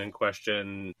the person in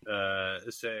question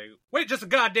saying, "Wait just a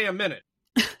goddamn minute"?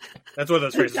 That's one of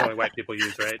those phrases only white people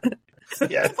use, right?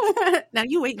 Yes. Now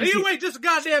you wait. Wait just a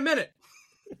goddamn minute.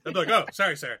 I'm like, oh,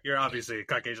 sorry, sir. You're obviously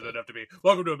Caucasian enough to be.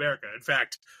 Welcome to America. In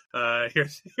fact,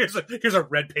 here's a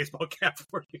red baseball cap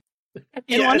for you.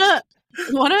 In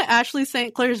one of Ashley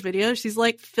St. Clair's videos, she's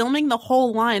like filming the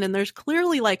whole line, and there's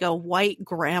clearly like a white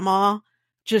grandma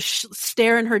just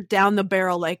staring her down the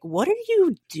barrel, like, "What are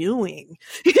you doing?"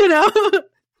 You know?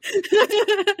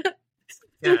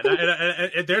 Yeah,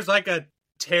 and there's like a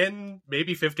 10,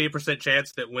 maybe 15%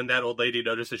 chance that when that old lady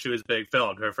noticed that she was being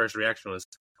filmed, her first reaction was,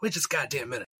 "Wait just a goddamn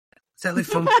minute. Is that like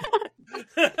film?"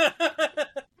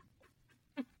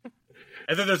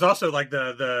 And then there's also like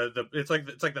the it's like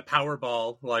the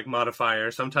Powerball like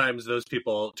modifier. Sometimes those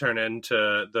people turn into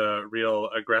the real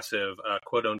aggressive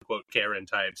quote unquote Karen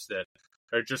types that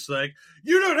are just like,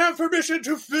 "You don't have permission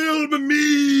to film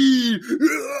me.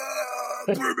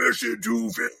 Permission to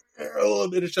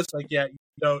film." And it's just like, yeah,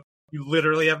 you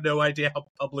literally have no idea how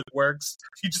public works.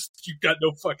 You got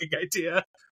no fucking idea.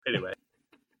 Anyway.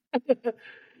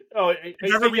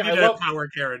 Whenever we needed a power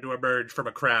Karen to emerge from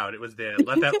a crowd, it was there.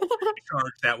 Let that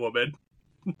charge that woman.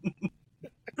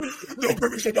 No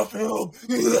permission to film.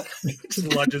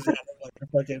 Just lunges at her like a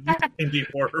fucking indie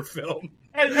horror film.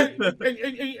 And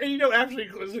Ashley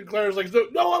Claire's like,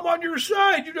 "No, I'm on your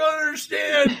side. You don't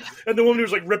understand." And the woman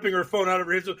who's like ripping her phone out of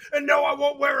her hands, "And no, I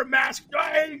won't wear a mask.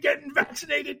 I ain't getting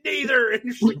vaccinated neither."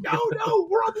 And she's like, "No,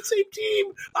 we're on the same team.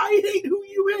 I hate who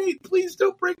you hate. Please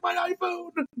don't break my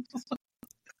iPhone."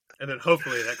 And then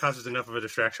hopefully that causes enough of a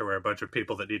distraction where a bunch of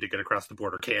people that need to get across the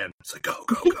border can. It's like, go.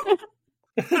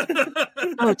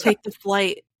 Oh, take the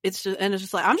flight. It's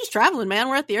just like, I'm just traveling, man.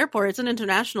 We're at the airport. It's an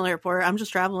international airport. I'm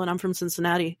just traveling. I'm from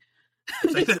Cincinnati.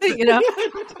 You know?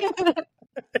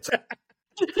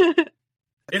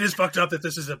 It is fucked up that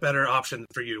this is a better option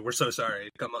for you. We're so sorry.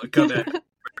 Come back.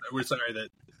 We're sorry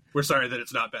that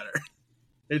it's not better.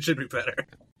 It should be better.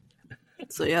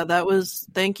 So yeah, that was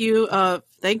thank you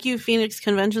Phoenix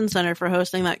Convention Center for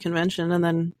hosting that convention, and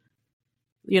then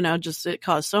just it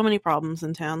caused so many problems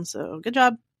in town. So good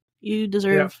job. You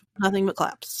deserve nothing but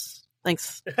claps.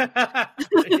 Thanks.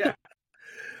 Yeah.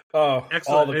 Oh,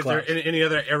 excellent. Is there any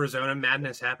other Arizona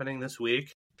madness happening this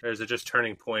week? Or is it just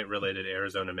Turning Point related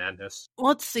Arizona madness?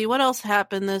 Let's see what else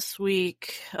happened this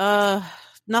week.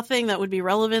 Nothing that would be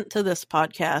relevant to this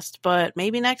podcast, but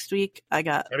maybe next week I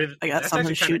got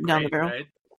something shooting down the barrel. Right?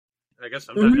 I guess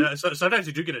sometimes, sometimes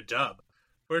you do get a dub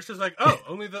where it's just like, oh,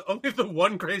 only the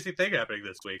one crazy thing happening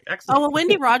this week. Excellent. Oh, well,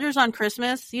 Wendy Rogers on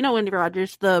Christmas. Wendy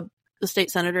Rogers, the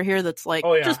state senator here, that's like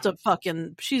just a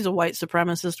fucking. She's a white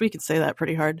supremacist. We could say that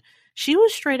pretty hard. She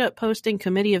was straight up posting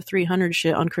Committee of 300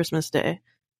 shit on Christmas Day.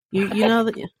 You know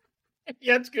that.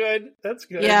 Yeah, that's good. That's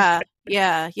good. Yeah.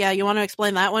 You want to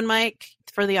explain that one, Mike,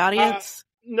 for the audience?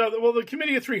 No, well, the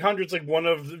Committee of 300 is like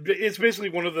it's basically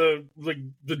one of the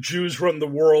Jews run the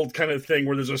world kind of thing,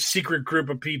 where there's a secret group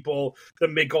of people that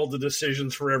make all the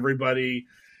decisions for everybody.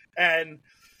 And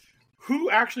who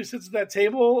actually sits at that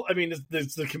table? I mean,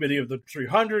 it's the Committee of the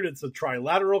 300, it's the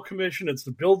Trilateral Commission, it's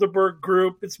the Bilderberg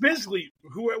Group. It's basically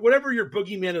whatever your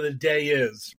boogeyman of the day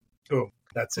is. Oh,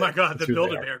 that's it. My God, the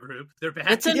Bilderberg Group. They're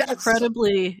bad. It's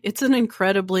an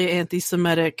incredibly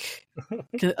anti-Semitic.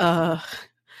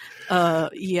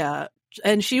 Yeah.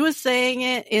 And she was saying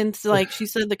it in like, she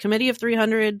said the Committee of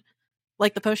 300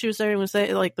 like the post she was saying was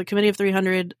say like the Committee of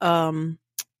 300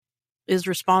 is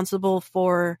responsible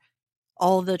for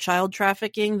all the child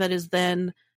trafficking that is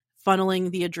then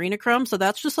funneling the adrenochrome. So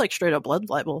that's just like straight up blood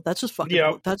libel. That's just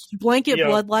fucking that's blanket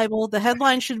blood libel. The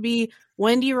headline should be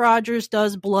Wendy Rogers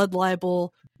does blood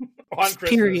libel on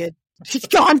period.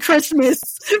 On Christmas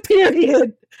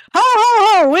period. Ho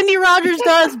ho ho! Wendy Rogers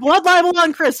does blood libel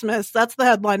on Christmas. That's the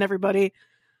headline, everybody.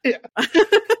 Yeah.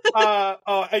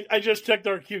 I just checked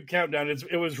our cute countdown.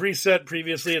 It was reset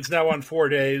previously. It's now on 4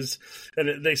 days,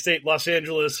 and they state Los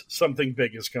Angeles, something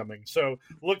big is coming. So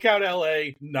look out,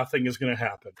 LA. Nothing is going to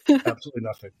happen. Absolutely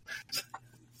nothing.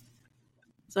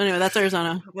 So anyway, that's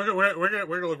Arizona. We're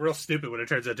gonna look real stupid when it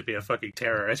turns out to be a fucking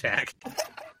terror attack.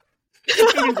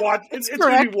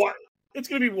 It's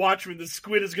going to be Watchmen. The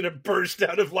squid is going to burst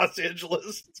out of Los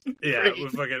Angeles. Yeah,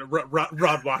 with fucking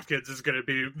Ron Watkins is going to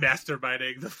be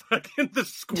masterminding the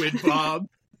squid bomb.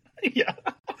 Yeah.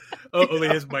 Only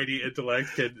his mighty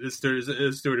intellect can steward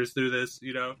us through this.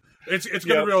 You know, it's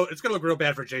gonna look real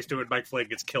bad for Jay Stewart. Mike Flynn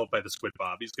gets killed by the squid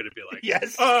bomb. He's gonna be like,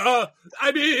 yes.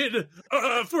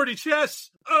 40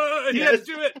 chess. He had to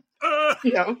do it.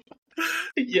 Yeah.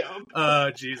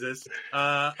 Yeah. Jesus.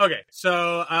 Okay.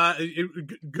 So,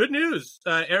 good news.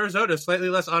 Arizona slightly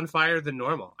less on fire than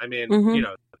normal. I mean, you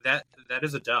know, that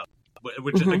is a dub,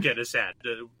 which again is sad.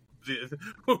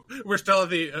 We're still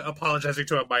apologizing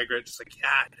to a migrant, just like,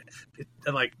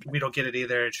 like we don't get it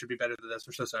either. It should be better than this.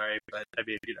 We're so sorry, but I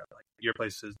mean, you know, like your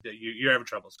place is you're having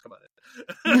troubles. Come on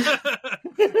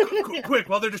in. Quick,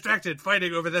 while they're distracted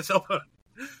fighting over that cell phone.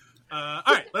 All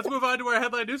right, let's move on to our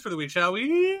headline news for the week, shall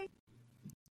we?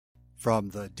 From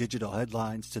the digital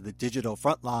headlines to the digital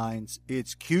front lines,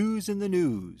 it's Q's in the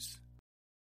news.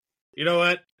 You know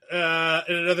what?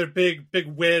 Another big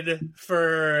win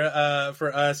for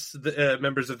us, the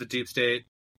members of the deep state,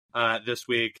 this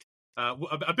week.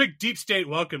 A big deep state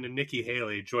welcome to Nikki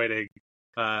Haley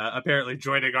apparently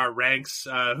joining our ranks.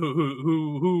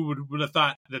 Who would have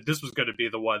thought that this was going to be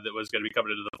the one that was going to be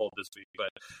coming into the fold this week? But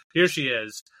here she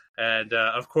is, and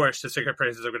of course, to sing her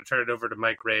praises, I'm going to turn it over to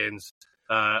Mike Rains,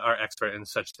 our expert in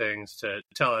such things, to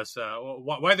tell us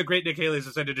why the great Nick Haley has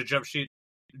decided to jump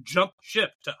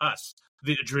ship to us,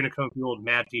 the adrenochrome-fueled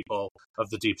mad people of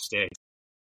the deep state.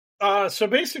 So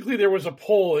basically, there was a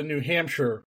poll in New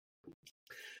Hampshire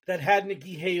that had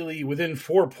Nikki Haley within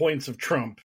 4 points of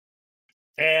Trump.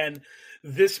 And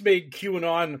this made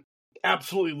QAnon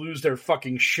absolutely lose their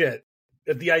fucking shit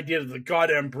at the idea that the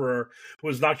God Emperor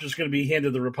was not just going to be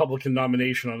handed the Republican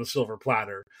nomination on a silver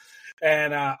platter.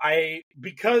 And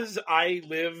because I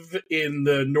live in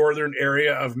the northern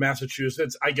area of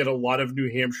Massachusetts, I get a lot of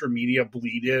New Hampshire media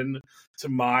bleed in to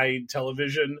my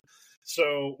television.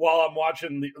 So while I'm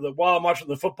watching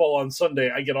the football on Sunday,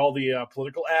 I get all the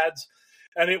political ads,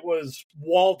 and it was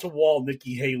wall to wall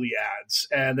Nikki Haley ads,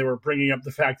 and they were bringing up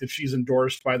the fact that she's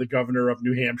endorsed by the governor of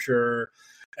New Hampshire.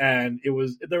 And there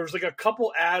was like a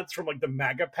couple ads from like the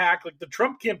MAGA PAC, like the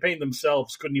Trump campaign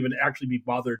themselves couldn't even actually be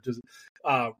bothered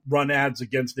to run ads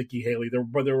against Nikki Haley.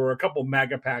 There were a couple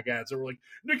MAGA PAC ads that were like,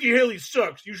 Nikki Haley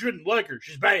sucks. You shouldn't like her.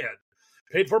 She's bad.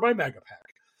 Paid for by MAGA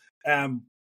PAC.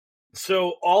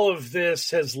 So all of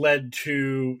this has led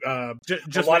to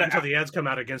just wait until the ads come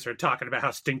out against her talking about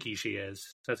how stinky she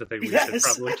is. That's a thing we should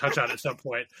probably touch on at some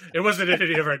point. It wasn't in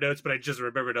any of our notes, but I just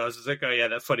remembered. I was like, oh yeah,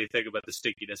 that funny thing about the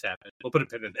stinkiness happened. We'll put a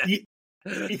pin in that.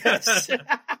 Yes.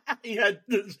 He had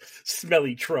the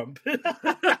smelly Trump.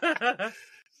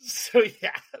 So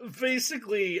yeah,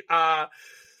 basically,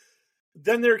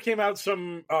 then there came out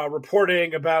some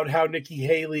reporting about how Nikki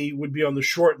Haley would be on the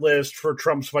short list for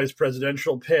Trump's vice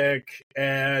presidential pick,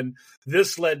 and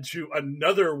this led to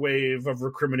another wave of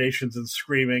recriminations and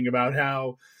screaming about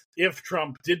how if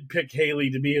Trump did pick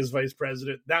Haley to be his vice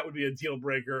president, that would be a deal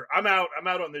breaker. I'm out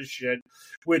on this shit,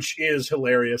 which is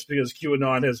hilarious because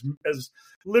QAnon has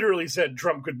literally said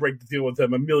Trump could break the deal with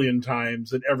them 1,000,000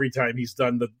 times, and every time he's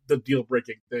done the deal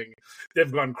breaking thing,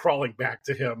 they've gone crawling back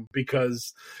to him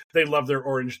because they love their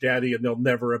orange daddy and they'll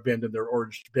never abandon their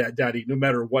orange daddy no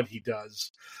matter what he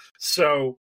does.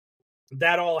 So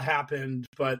that all happened,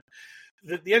 but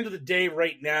at the end of the day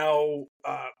right now,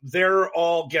 they're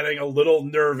all getting a little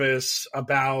nervous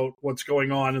about what's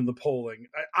going on in the polling.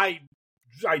 I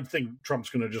think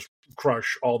Trump's going to just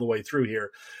crush all the way through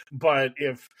here. But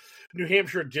if New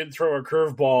Hampshire did throw a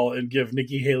curveball and give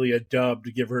Nikki Haley a dub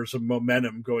to give her some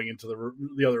momentum going into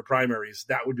the other primaries,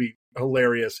 that would be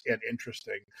hilarious and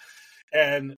interesting.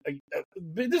 And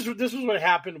this was what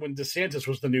happened when DeSantis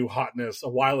was the new hotness a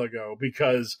while ago,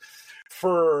 because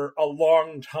for a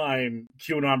long time,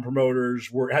 QAnon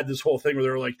promoters had this whole thing where they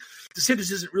were like,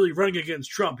 DeSantis isn't really running against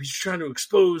Trump. He's trying to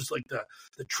expose like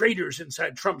the traitors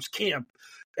inside Trump's camp.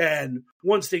 And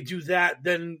once they do that,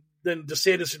 then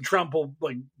DeSantis and Trump will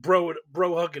like bro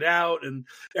hug it out and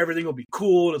everything will be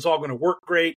cool and it's all going to work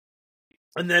great.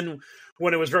 And then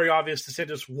when it was very obvious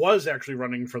DeSantis was actually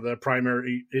running for the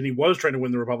primary and he was trying to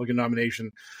win the Republican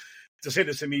nomination,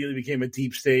 DeSantis immediately became a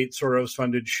deep state,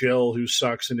 Soros-funded shill who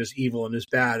sucks and is evil and is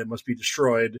bad and must be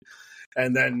destroyed.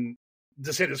 And then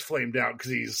DeSantis flamed out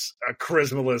because he's a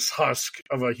charismaless husk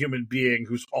of a human being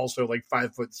who's also like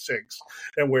 5'6"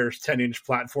 and wears 10-inch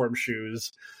platform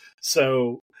shoes.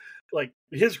 So, like,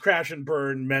 his crash and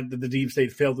burn meant that the deep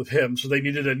state failed with him, so they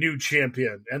needed a new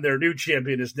champion, and their new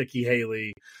champion is Nikki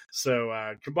Haley.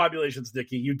 So, congratulations,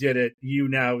 Nikki, you did it. You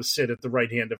now sit at the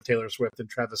right hand of Taylor Swift and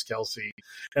Travis Kelce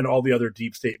and all the other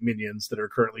deep state minions that are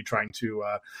currently trying to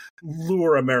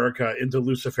lure America into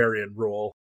Luciferian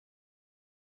rule.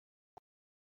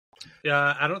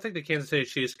 Yeah, I don't think the Kansas City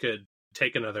Chiefs could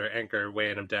take another anchor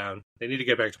weighing them down. They need to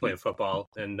get back to playing football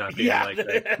and not being like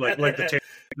the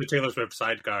Taylor Swift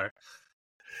sidecar.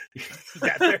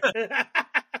 Yeah,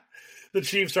 the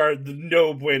Chiefs are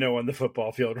no bueno on the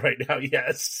football field right now.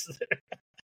 Yes,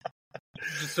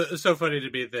 it's so funny to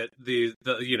me that the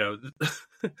you know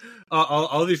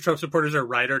all these Trump supporters are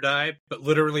ride or die, but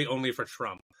literally only for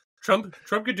Trump. Trump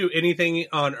could do anything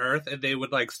on earth and they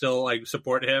would like still like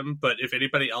support him, but if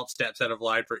anybody else steps out of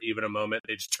line for even a moment,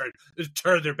 they just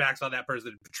turn their backs on that person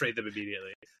and betray them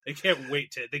immediately. They can't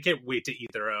wait to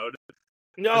eat their own.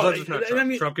 No, as not Trump. I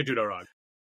mean, Trump could do no wrong.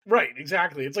 Right,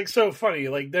 exactly. It's like so funny.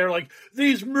 Like they're like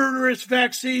these murderous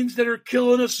vaccines that are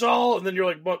killing us all, and then you're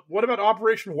like, but what about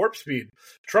Operation Warp Speed?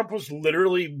 Trump was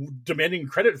literally demanding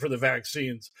credit for the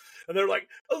vaccines, and they're like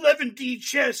 11D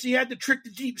chess. He had to trick the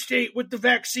deep state with the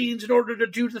vaccines in order to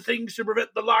do the things to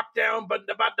prevent the lockdown. But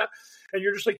and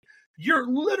you're just like, you're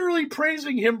literally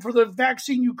praising him for the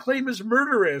vaccine you claim is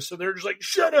murderous, and they're just like,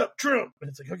 shut up, Trump. And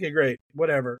it's like, okay, great,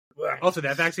 whatever. Also,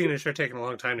 that vaccine is sure taking a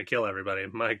long time to kill everybody.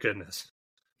 My goodness.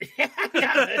 Like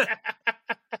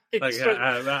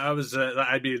I was,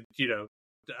 I mean, you know,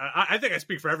 I think I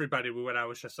speak for everybody when I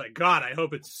was just like, God, I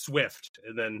hope it's swift,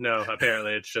 and then no,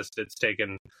 apparently it's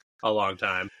taken a long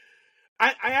time.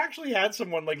 I actually had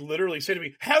someone like literally say to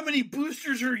me, "How many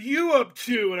boosters are you up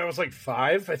to?" And I was like,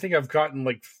 5. I think I've gotten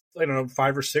like, I don't know,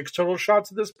 5 or 6 total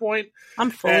shots at this point. I'm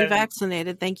fully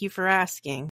vaccinated. Thank you for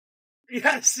asking.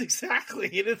 Yes,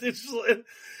 exactly. And it's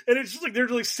just like they're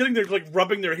like sitting there like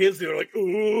rubbing their hands. They're like,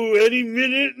 "Ooh, any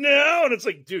minute now." And it's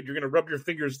like, dude, you're gonna rub your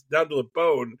fingers down to the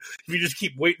bone if you just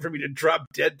keep waiting for me to drop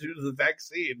dead due to the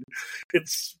vaccine.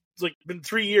 It's like been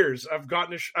 3 years. I've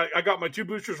gotten I got my 2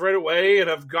 boosters right away,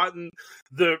 and I've gotten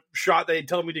the shot they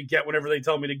tell me to get whenever they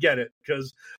tell me to get it,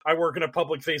 because I work in a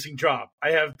public facing job.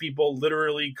 I have people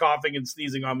literally coughing and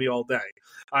sneezing on me all day.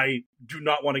 I do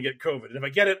not want to get COVID, and if I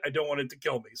get it, I don't want it to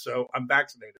kill me, so I'm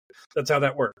vaccinated. That's how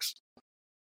that works.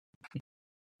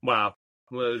 Wow.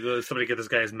 Well, somebody get this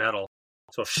guy his medal.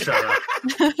 So shut up.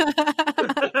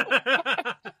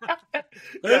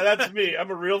 Yeah, that's me. I'm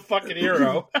a real fucking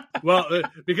hero. Well,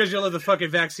 because you love the fucking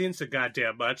vaccine so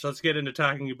goddamn much, let's get into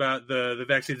talking about the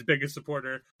vaccine's biggest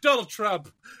supporter, Donald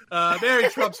Trump. Merry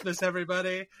Trumpsmas,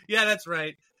 everybody. Yeah, that's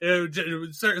right.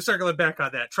 Circling back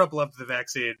on that, Trump loved the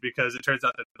vaccine because it turns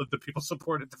out that the people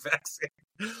supported the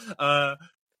vaccine.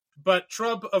 But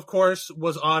Trump, of course,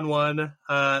 was on one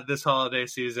this holiday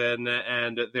season,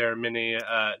 and there are many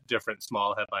different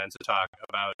small headlines to talk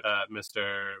about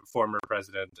Mr. former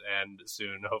president and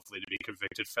soon, hopefully, to be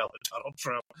convicted felon Donald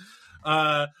Trump.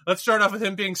 Let's start off with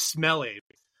him being smelly,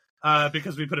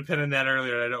 because we put a pin in that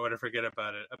earlier, and I don't want to forget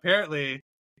about it. Apparently,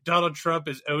 Donald Trump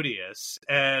is odious,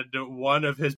 and one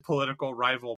of his political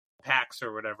rival PACs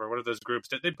or whatever, one of those groups,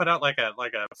 did they put out like a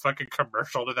fucking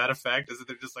commercial to that effect? Isn't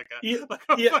it just like a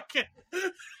fucking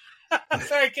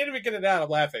sorry, I can't even get it out, I'm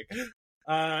laughing.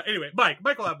 Anyway, Mike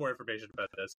will have more information about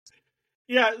this.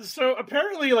 Yeah, so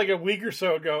apparently like a week or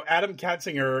so ago, Adam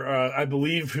Katzinger, I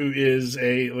believe, who is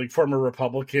a like former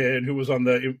Republican who was on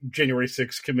the January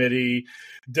 6th committee,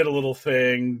 did a little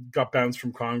thing, got bounced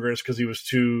from Congress because he was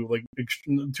too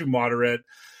moderate.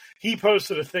 He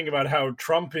posted a thing about how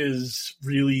Trump is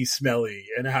really smelly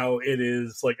and how it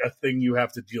is like a thing you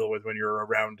have to deal with when you're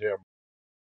around him.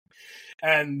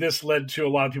 And this led to a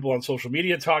lot of people on social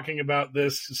media talking about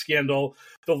this scandal.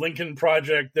 The Lincoln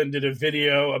Project then did a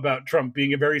video about Trump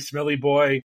being a very smelly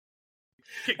boy.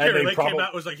 Karen Lake came out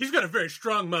and was like, he's got a very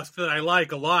strong musk that I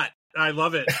like a lot. I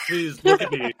love it. Please look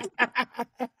at me.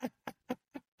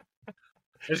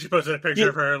 And she posted a picture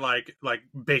of her like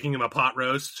baking him a pot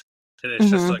roast. And it's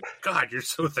just like, God, you're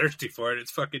so thirsty for it.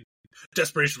 It's fucking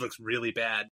desperation looks really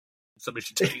bad. Somebody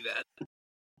should tell you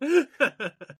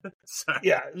that. Sorry.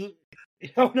 Yeah.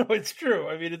 Oh no, it's true.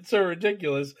 I mean, it's so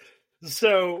ridiculous.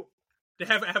 So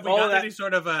have we gotten any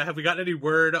sort of have we gotten any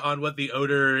word on what the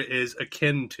odor is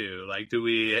akin to? Like,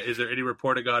 is there any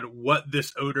reporting on what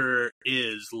this odor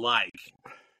is like?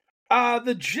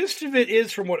 The gist of it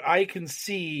is, from what I can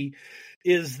see,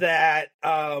 is that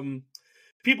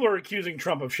people are accusing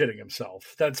Trump of shitting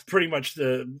himself. That's pretty much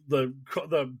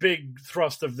the big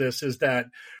thrust of this, is that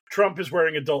Trump is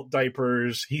wearing adult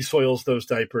diapers. He soils those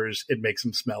diapers. It makes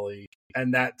them smelly.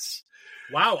 And that's...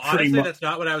 Wow, honestly, that's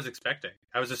not what I was expecting.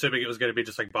 I was assuming it was going to be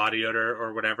just like body odor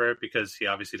or whatever, because he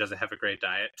obviously doesn't have a great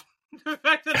diet. the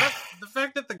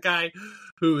fact that the guy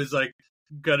who is like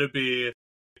going to be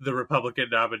the Republican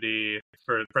nominee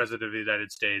for president of the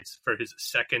United States for his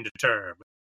second term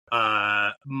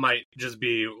might just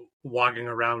be walking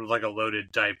around with like a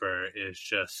loaded diaper is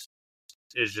just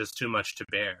too much to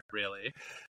bear, really.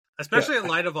 Especially in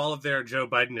light of all of their Joe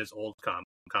Biden is old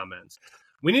comments.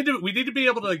 We need to be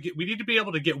able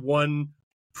to get one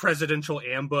presidential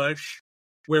ambush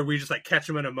where we just like catch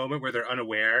them in a moment where they're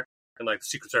unaware and like the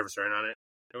Secret Service are in on it,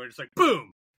 and we're just like,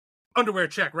 boom, underwear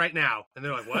check right now, and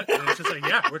they're like, what? And it's just like,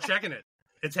 yeah, we're checking it.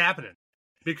 It's happening.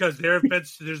 Because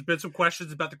there's been some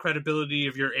questions about the credibility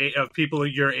of people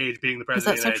your age being the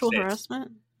president of the United States. Is that sexual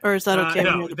harassment? Or is that okay?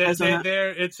 No,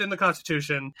 it's in the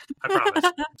Constitution. I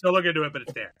promise. Don't look into it, but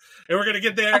it's there. And we're going to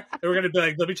get there, and we're going to be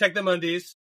like, let me check them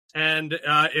undies. And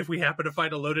if we happen to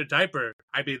find a loaded diaper,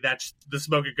 I mean, that's the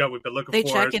smoking gun we've been looking for. They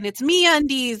check and it's me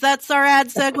undies. That's our ad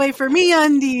segue for me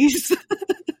undies.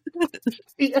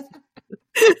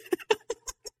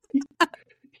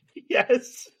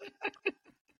 Yes.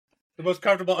 The most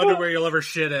comfortable underwear you'll ever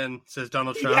shit in, says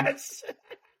Donald Trump. Yes.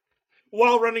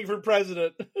 While running for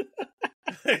president.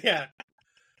 Yeah.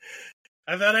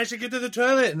 I thought I should get to the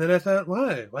toilet, and then I thought,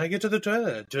 why? Why get to the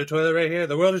toilet? To a toilet right here.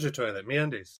 The world is your toilet. Me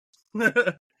undies.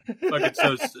 Fucking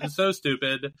so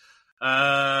stupid.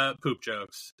 Poop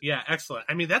jokes. Yeah, excellent.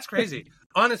 I mean, that's crazy.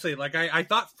 Honestly, like I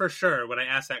thought for sure when I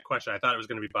asked that question, I thought it was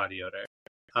going to be body odor.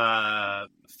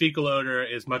 Fecal odor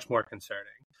is much more concerning.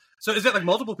 So is it like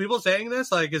multiple people saying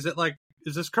this? Like, is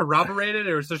this corroborated,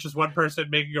 or is this just one person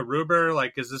making a rumor?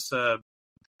 Like, is this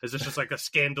just like a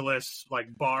scandalous like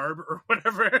barb or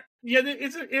whatever? Yeah,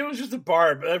 it was just a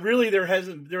barb. Really, there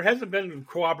hasn't been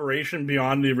corroboration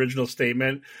beyond the original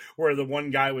statement, where the one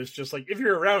guy was just like, if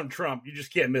you're around Trump, you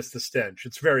just can't miss the stench.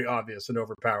 It's very obvious and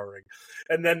overpowering.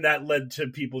 And then that led to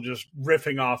people just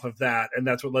riffing off of that, and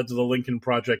that's what led to the Lincoln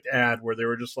Project ad, where they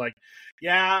were just like,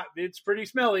 yeah, it's pretty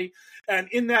smelly. And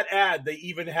in that ad, they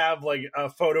even have like a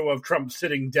photo of Trump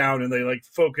sitting down, and they like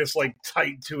focus like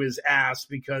tight to his ass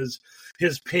because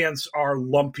his pants are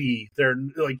lumpy. They're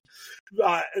like,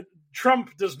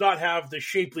 Trump does not have the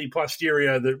shapely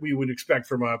posterior that we would expect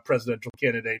from a presidential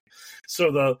candidate.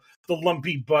 So the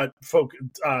lumpy butt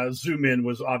zoom in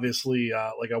was obviously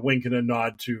like a wink and a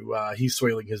nod to he's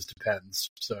soiling his Depends.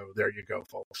 So there you go,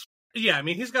 folks. Yeah, I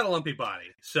mean, he's got a lumpy body,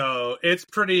 so it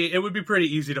would be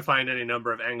pretty easy to find any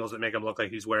number of angles that make him look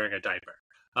like he's wearing a diaper.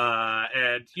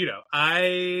 And, you know,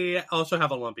 I also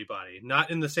have a lumpy body,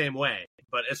 not in the same way,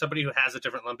 but as somebody who has a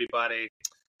different lumpy body,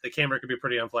 the camera can be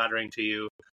pretty unflattering to you.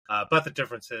 But the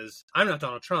difference is, I'm not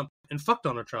Donald Trump, and fuck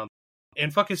Donald Trump,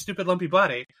 and fuck his stupid lumpy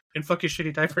body, and fuck his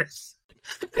shitty diapers.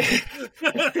 Yes.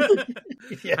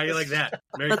 How you like that?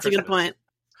 Merry That's Christmas. a good point.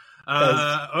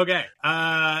 Okay.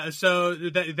 So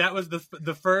that was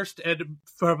the first and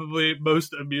probably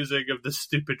most amusing of the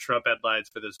stupid Trump headlines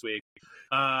for this week.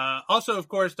 Also, of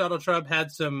course, Donald Trump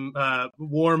had some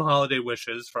warm holiday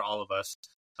wishes for all of us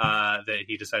that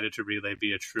he decided to relay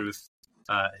via Truth,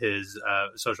 his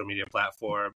social media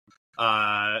platform.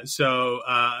 So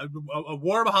a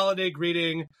warm holiday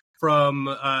greeting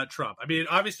from Trump. I mean,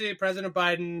 obviously, President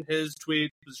Biden, his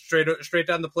tweet was straight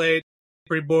down the plate,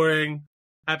 pretty boring.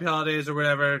 Happy holidays or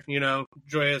whatever, you know,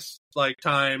 joyous like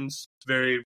times.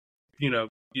 Very, you know,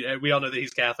 we all know that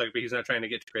he's Catholic, but he's not trying to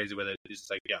get too crazy with it. He's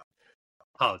just like, yeah,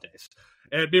 holidays.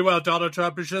 And meanwhile, Donald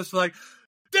Trump is just like,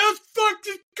 those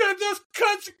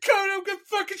cunts are coming, I'm gonna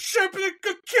fucking ship it and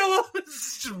go kill them.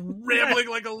 Just rambling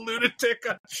like a lunatic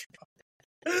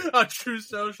on True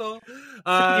Social.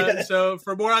 So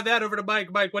for more on that, over to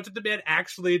Mike. Mike, what did the man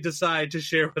actually decide to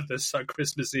share with us on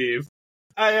Christmas Eve?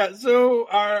 So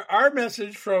our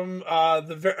message from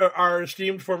our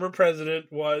esteemed former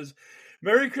president was,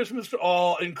 Merry Christmas to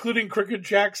all, including Crooked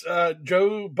Jack's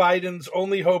Joe Biden's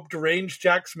only hope, deranged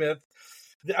Jack Smith,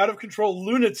 the out-of-control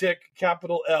lunatic,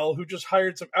 capital L, who just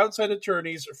hired some outside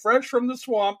attorneys fresh from the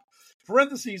swamp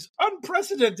parentheses,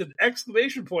 unprecedented,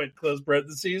 exclamation point, close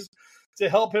parentheses, to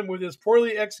help him with his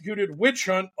poorly executed witch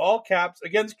hunt, all caps,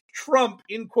 against Trump,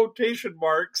 in quotation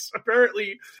marks.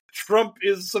 Apparently, Trump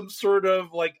is some sort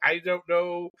of, like, I don't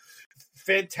know,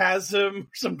 phantasm,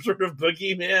 some sort of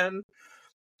boogeyman.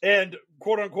 And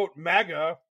quote-unquote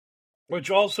MAGA, which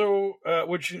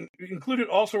included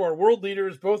also our world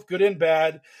leaders, both good and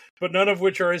bad, but none of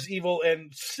which are as evil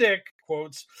and sick,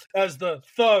 quotes, as the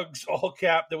thugs, all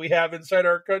cap, that we have inside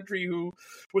our country who,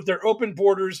 with their open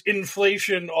borders,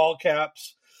 inflation, all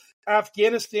caps,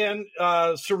 Afghanistan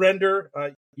surrender.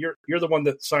 You're the one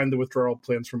that signed the withdrawal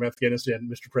plans from Afghanistan,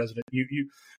 Mr. President.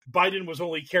 Biden was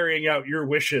only carrying out your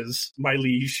wishes, my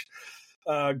liege.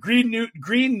 Green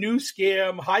new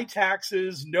scam, high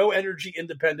taxes, no energy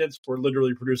independence. We're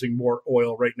literally producing more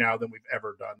oil right now than we've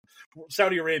ever done.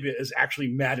 Saudi Arabia is actually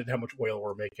mad at how much oil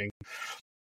we're making.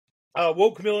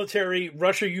 Woke military,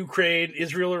 Russia, Ukraine,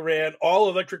 Israel, Iran, all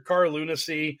electric car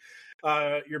lunacy.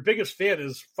 Your biggest fan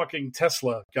is fucking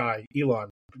Tesla guy, Elon.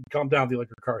 Calm down, the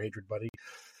electric car hatred, buddy.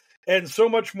 And so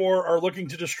much more are looking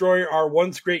to destroy our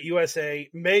once great USA.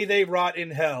 May they rot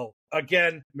in hell.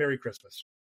 Again, Merry Christmas.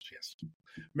 Yes.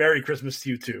 Merry Christmas to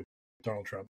you too, Donald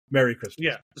Trump. Merry Christmas.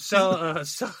 Yeah. So,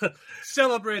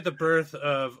 celebrate the birth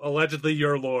of allegedly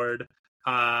your Lord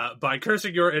by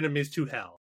cursing your enemies to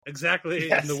hell.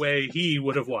 Exactly in the way he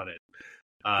would have wanted.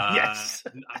 Yes.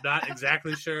 I'm not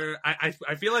exactly sure.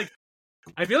 I feel like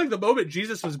the moment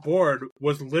Jesus was born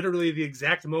was literally the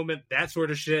exact moment that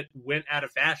sort of shit went out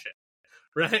of fashion.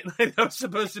 Right? Like, that was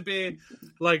supposed to be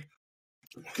like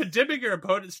condemning your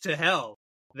opponents to hell.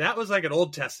 That was like an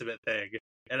Old Testament thing.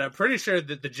 And I'm pretty sure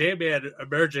that the J-Man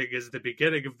emerging is the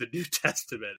beginning of the New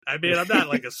Testament. I mean, I'm not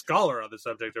like a scholar on the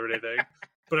subject or anything,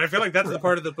 but I feel like that's the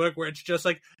part of the book where it's just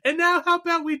like, and now how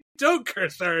about we don't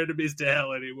curse our enemies to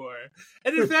hell anymore?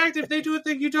 And in fact, if they do a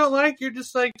thing you don't like, you're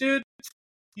just like, dude,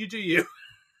 you do you.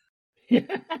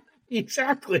 Yeah,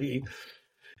 exactly.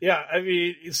 Yeah, I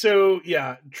mean, so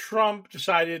yeah, Trump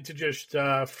decided to just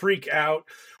freak out.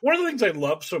 One of the things I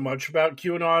love so much about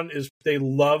QAnon is they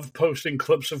love posting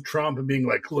clips of Trump and being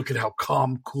like, look at how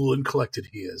calm, cool, and collected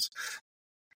he is.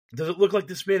 Does it look like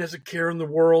this man has a care in the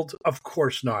world? Of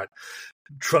course not.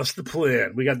 Trust the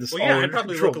plan. We got this all I'd under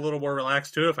probably control. look a little more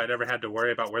relaxed too if I never had to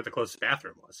worry about where the closest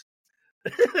bathroom was.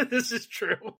 This is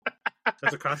true.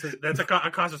 That's a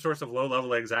constant source of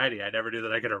low-level anxiety I never knew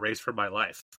that I could erase from my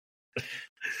life.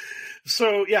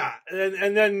 So yeah,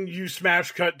 and then you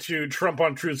smash cut to Trump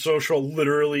on Truth Social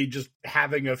literally just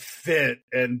having a fit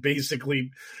and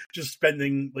basically just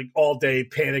spending like all day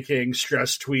panicking,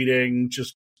 stress tweeting,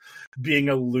 just being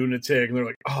a lunatic. And they're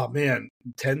like, oh man,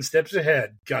 10 steps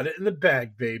ahead, got it in the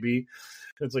bag, baby.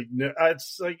 It's like, no,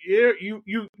 it's like, yeah,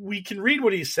 we can read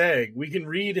what he's saying. We can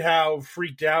read how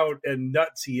freaked out and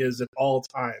nuts he is at all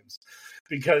times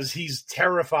because he's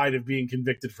terrified of being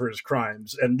convicted for his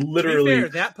crimes. And literally, to be fair,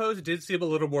 that post did seem a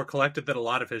little more collected than a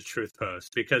lot of his truth posts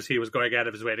because he was going out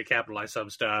of his way to capitalize some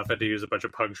stuff and to use a bunch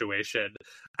of punctuation.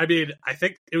 I mean, I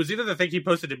think it was either the thing he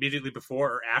posted immediately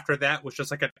before or after that was just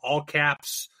like an all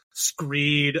caps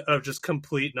screed of just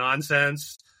complete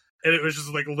nonsense. And it was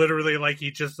just like literally like he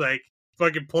just like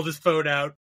fucking pulled his phone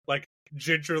out, like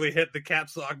gingerly hit the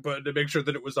caps lock button to make sure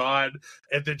that it was on,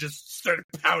 and then just started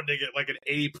pounding it like an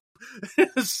ape.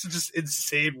 It's just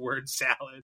insane word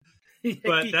salad.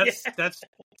 But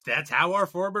that's how our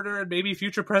former and maybe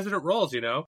future president rolls, you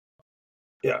know?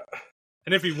 Yeah.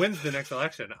 And if he wins the next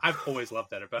election, I've always loved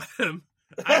that about him.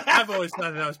 I've always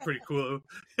thought that was pretty cool.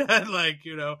 And like,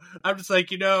 you know, I'm just like,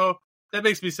 you know, that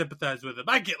makes me sympathize with him.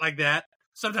 I get like that.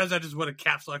 Sometimes I just want to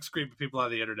caps lock scream at people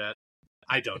on the internet.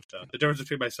 I don't, though. The difference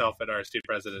between myself and our esteemed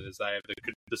president is I have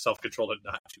the self-control to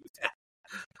not do that.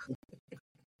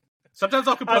 Sometimes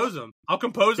I'll compose them. I'll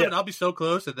compose them and I'll be so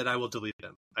close and then I will delete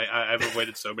them. I've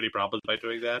avoided so many problems by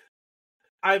doing that.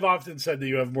 I've often said that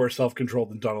you have more self-control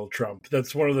than Donald Trump.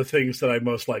 That's one of the things that I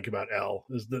most like about L,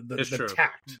 is the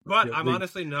tact. But I'm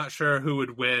honestly not sure who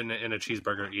would win in a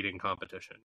cheeseburger eating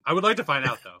competition. I would like to find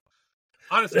out, though.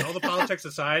 Honestly, all the politics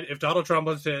aside, if Donald Trump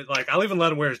wants to, like, I'll even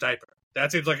let him wear his diaper.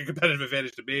 That seems like a competitive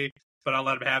advantage to me, but I'll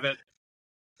let him have it.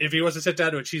 If he wants to sit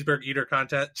down to a cheeseburger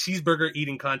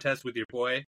eating contest with your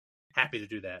boy, happy to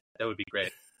do that. That would be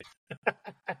great.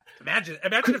 Imagine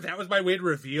if that was my way to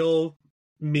reveal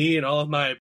me and all of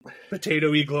my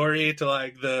potato-y glory to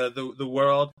like the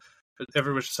world.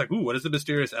 Everyone's just like, ooh, what does the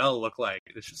mysterious L look like?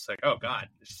 And it's just like, oh god.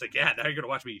 It's just like, yeah, now you're gonna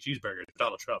watch me eat cheeseburgers with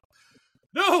Donald Trump.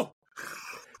 No.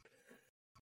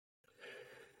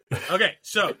 Okay,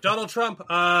 so Donald Trump,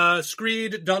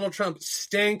 screed. Donald Trump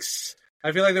stinks.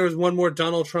 I feel like there was one more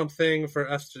Donald Trump thing for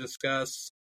us to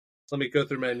discuss. Let me go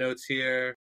through my notes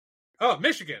here. Oh,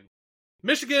 Michigan.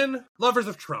 Michigan, lovers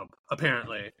of Trump,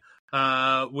 apparently.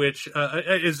 Which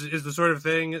is the sort of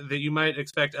thing that you might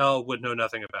expect Elle would know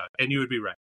nothing about. And you would be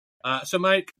right. So,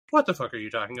 Mike, what the fuck are you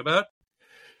talking about?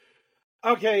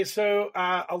 Okay, so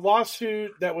a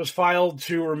lawsuit that was filed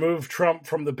to remove Trump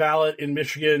from the ballot in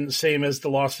Michigan, same as the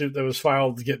lawsuit that was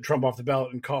filed to get Trump off the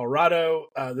ballot in Colorado.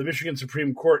 The Michigan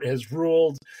Supreme Court has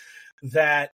ruled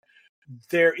that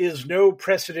there is no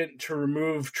precedent to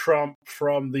remove Trump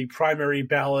from the primary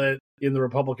ballot in the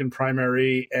Republican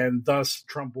primary, and thus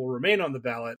Trump will remain on the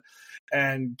ballot.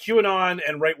 And QAnon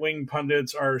and right-wing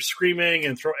pundits are screaming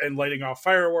and lighting off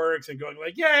fireworks and going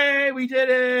like, yay, we did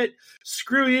it!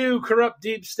 Screw you, corrupt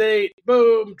deep state.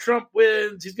 Boom, Trump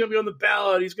wins. He's going to be on the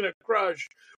ballot. He's going to crush.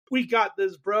 We got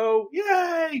this, bro.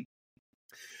 Yay!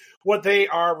 What they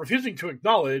are refusing to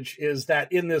acknowledge is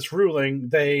that in this ruling,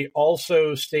 they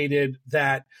also stated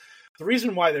that the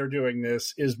reason why they're doing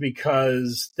this is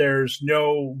because there's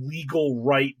no legal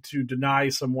right to deny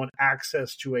someone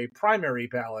access to a primary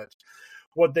ballot.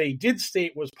 What they did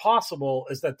state was possible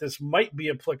is that this might be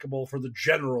applicable for the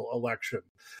general election,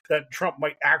 that Trump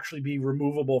might actually be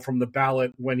removable from the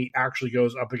ballot when he actually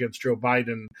goes up against Joe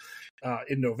Biden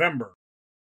in November.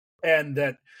 And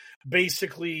that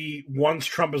basically once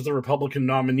Trump is the Republican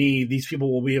nominee, these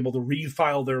people will be able to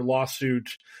refile their lawsuit,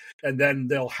 and then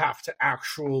they'll have to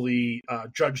actually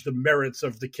judge the merits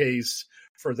of the case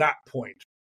for that point.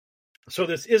 So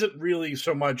this isn't really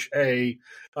so much a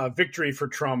victory for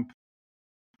Trump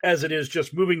as it is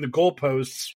just moving the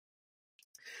goalposts.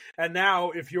 And now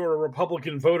if you're a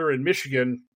Republican voter in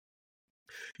Michigan,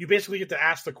 you basically get to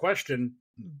ask the question,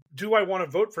 do I want to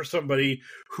vote for somebody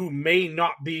who may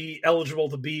not be eligible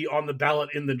to be on the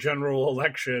ballot in the general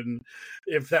election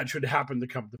if that should happen to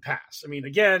come to pass? I mean,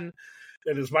 again,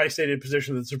 it is my stated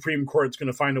position that the Supreme Court's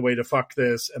going to find a way to fuck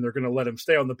this, and they're going to let him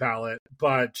stay on the ballot.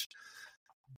 But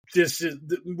this is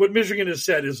what Michigan has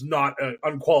said is not an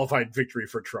unqualified victory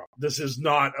for Trump. This is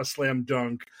not a slam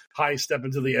dunk, high step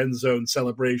into the end zone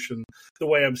celebration the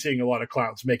way I'm seeing a lot of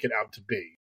clowns make it out to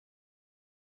be.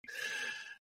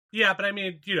 Yeah, but I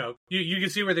mean, you can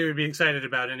see where they would be excited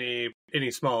about any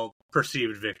small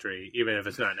perceived victory, even if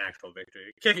it's not an actual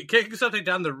victory. Kicking something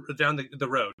down the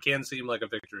road can seem like a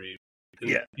victory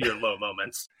in your low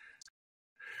moments.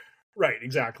 Right,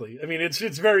 exactly. I mean, it's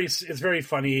very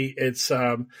funny. It's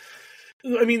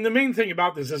I mean, the main thing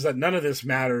about this is that none of this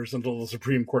matters until the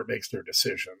Supreme Court makes their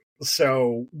decision.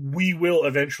 So we will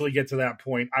eventually get to that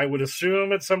point. I would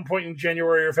assume at some point in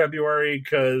January or February,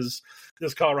 because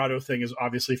this Colorado thing is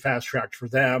obviously fast-tracked for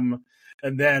them.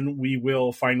 And then we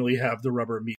will finally have the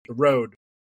rubber meet the road.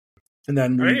 And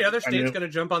then are any other states going to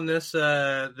jump on this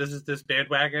this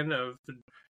bandwagon of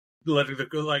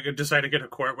letting decide to get a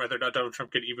court whether or not Donald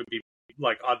Trump could even be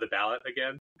on the ballot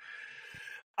again?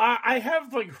 I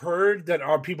have heard that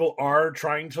our people are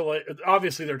trying to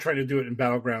obviously they're trying to do it in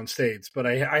battleground states, but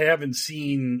I haven't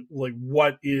seen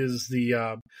what is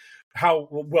the how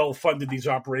well funded these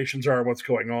operations are, what's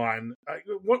going on.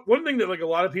 One thing that a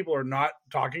lot of people are not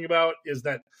talking about is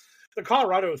that the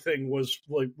Colorado thing was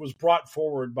brought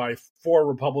forward by 4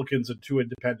 Republicans and 2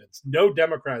 independents. No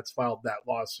Democrats filed that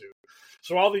lawsuit.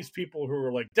 So all these people who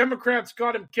are Democrats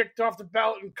got him kicked off the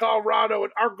ballot in Colorado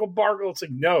and Argle Bargle, it's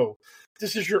no,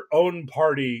 this is your own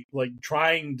party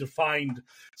trying to find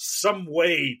some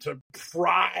way to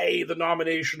pry the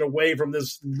nomination away from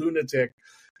this lunatic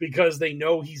because they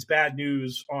know he's bad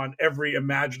news on every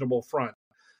imaginable front.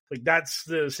 That's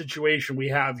the situation we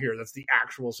have here. That's the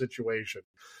actual situation.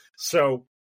 So,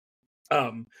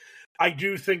 I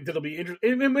do think that'll be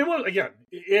interesting. Again,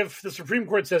 if the Supreme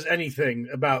Court says anything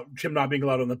about him not being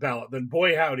allowed on the ballot, then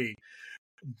boy howdy,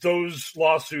 those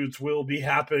lawsuits will be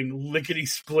happening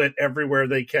lickety-split everywhere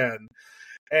they can.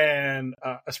 And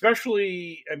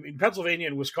especially, Pennsylvania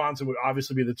and Wisconsin would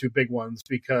obviously be the 2 big ones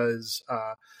because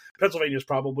Pennsylvania is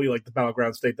probably the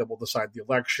battleground state that will decide the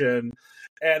election.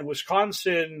 And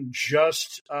Wisconsin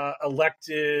just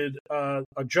elected a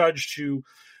judge to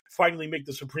finally make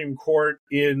the Supreme Court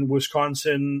in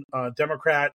Wisconsin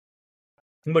Democrat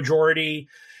majority.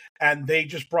 And they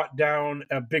just brought down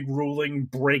a big ruling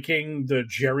breaking the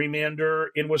gerrymander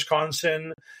in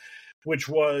Wisconsin, which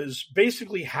was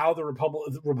basically how the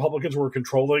Republicans were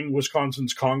controlling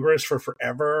Wisconsin's Congress for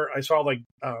forever. I saw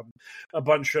a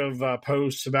bunch of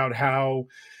posts about how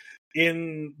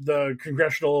in the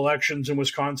congressional elections in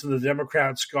Wisconsin, the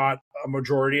Democrats got a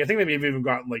majority. I think they may have even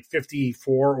gotten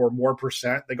 54 or more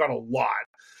percent. They got a lot.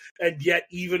 And yet,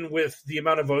 even with the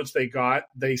amount of votes they got,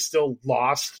 they still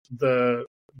lost the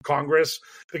Congress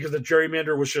because the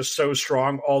gerrymander was just so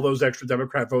strong. All those extra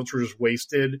Democrat votes were just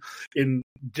wasted in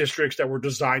districts that were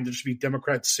designed to just be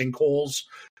Democrat sinkholes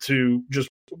to just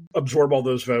absorb all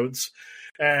those votes.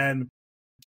 And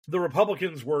the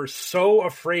Republicans were so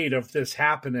afraid of this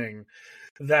happening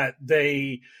that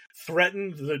they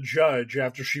threatened the judge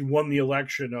after she won the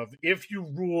election of, if you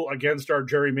rule against our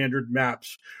gerrymandered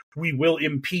maps, we will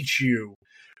impeach you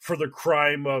for the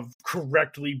crime of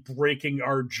correctly breaking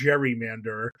our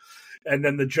gerrymander. And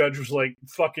then the judge was like,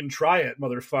 fucking try it,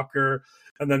 motherfucker.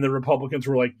 And then the Republicans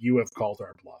were like, you have called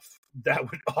our bluff.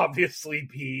 That would obviously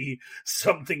be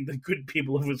something the good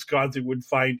people of Wisconsin would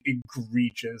find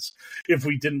egregious if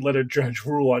we didn't let a judge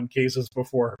rule on cases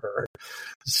before her.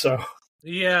 So...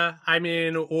 yeah, I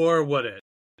mean, or would it?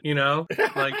 You know?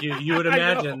 Like, you would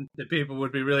imagine that people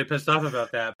would be really pissed off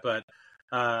about that, but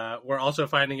we're also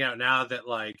finding out now that,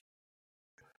 like,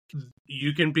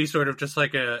 you can be sort of just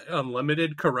like a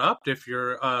unlimited corrupt if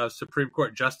you're a Supreme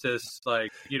Court justice. Like,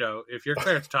 you know, if you're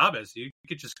Clarence Thomas, you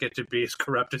could just get to be as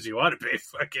corrupt as you want to be.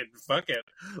 Fucking fuck it.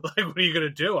 Like, what are you going to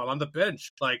do? I'm on the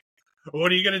bench. Like,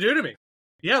 what are you going to do to me?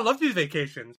 Yeah, I love these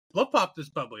vacations. Love pop this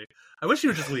bubbly. I wish you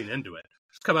would just lean into it.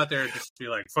 Just come out there and just be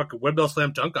like, fucking windmill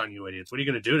slam dunk on you idiots. What are you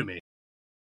going to do to me?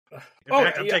 In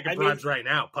fact, I'm taking bribes right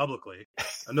now, publicly.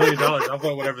 $1 million, I'll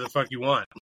vote whatever the fuck you want.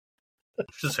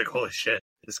 It's just like, holy shit,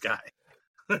 this guy.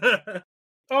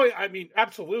 Oh, yeah, I mean,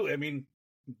 absolutely. I mean,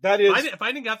 that is...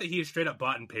 Finding out that he is straight up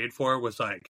bought and paid for was,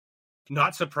 like,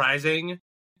 not surprising,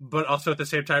 but also at the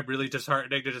same time really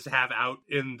disheartening to just have out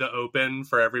in the open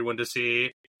for everyone to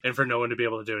see and for no one to be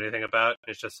able to do anything about.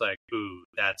 It's just like, ooh,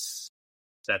 that's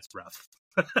rough.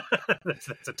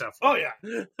 that's a tough one. Oh yeah.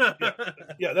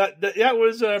 Yeah, that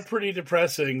was pretty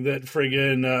depressing that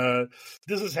friggin'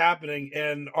 this is happening,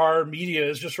 and our media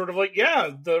is just sort of like, yeah,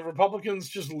 the Republicans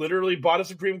just literally bought a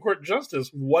Supreme Court justice.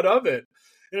 What of it?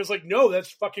 And it's like, no,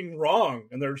 that's fucking wrong.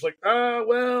 And they're just like,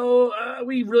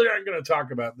 we really aren't going to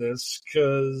talk about this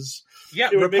because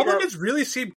Republicans really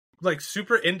seem like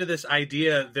super into this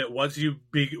idea that once you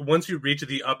reach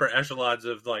the upper echelons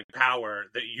of like power,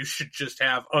 that you should just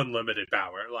have unlimited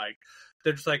power. Like,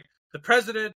 they're just like, the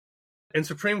president and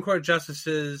Supreme Court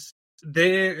justices,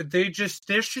 they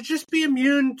should just be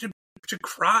immune to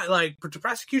crime, like to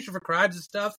prosecution for crimes and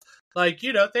stuff. Like,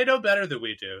 you know, they know better than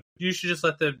we do. You should just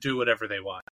let them do whatever they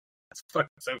want. That's fucking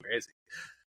so crazy.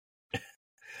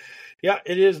 Yeah,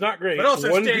 it is not great. But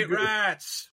also state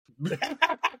rats.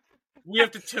 We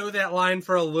have to toe that line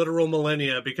for a literal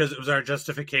millennia because it was our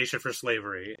justification for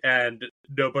slavery, and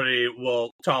nobody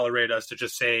will tolerate us to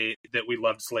just say that we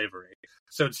loved slavery.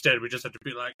 So instead, we just have to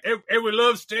be like, hey, we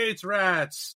love states'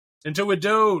 rats, until we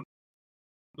don't.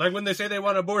 Like when they say they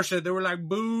want abortion, they were like,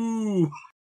 boo.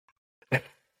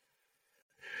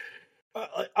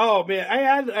 Oh man,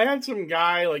 I had some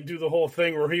guy like do the whole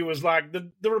thing where he was like,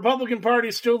 the Republican Party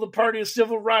is still the party of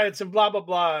civil rights and blah blah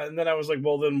blah, and then I was like,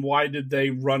 well then why did they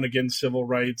run against civil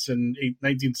rights in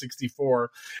 1964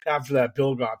 after that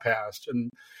bill got passed? And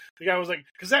the guy was like,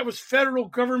 because that was federal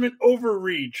government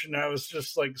overreach, and I was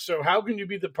just like, so how can you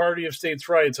be the party of states'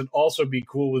 rights and also be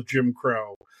cool with Jim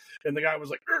Crow? And the guy was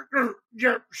like,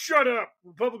 yeah, shut up,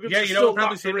 Republicans. Yeah, you know what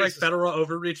probably seemed like federal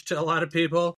overreach to a lot of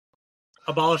people.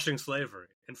 Abolishing slavery.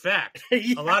 In fact,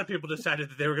 a lot of people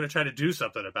decided that they were going to try to do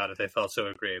something about it. They felt so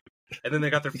aggrieved. And then they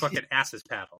got their fucking asses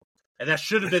paddled. And that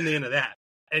should have been the end of that.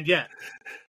 And yet,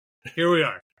 here we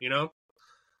are, you know?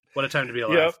 What a time to be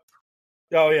alive. Yep.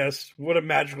 Oh, yes. What a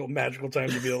magical, magical time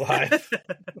to be alive.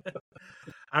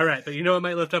 All right. But you know what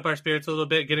might lift up our spirits a little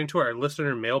bit? Getting to our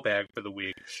listener mailbag for the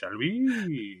week. Shall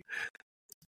we?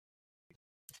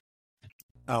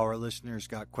 Our listeners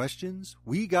got questions,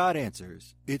 we got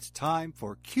answers. It's time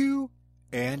for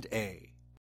Q&A.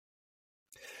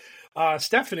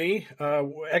 Stephanie,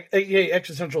 aka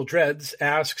Existential Dreads,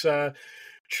 asks,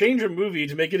 change a movie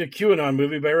to make it a QAnon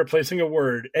movie by replacing a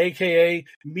word, aka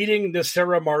meeting the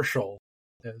Sarah Marshall,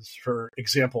 as her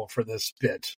example for this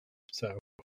bit. So,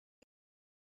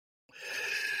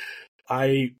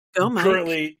 I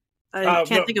currently... I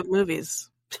can't think of movies.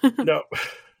 No.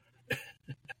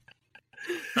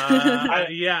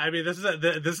 I mean, this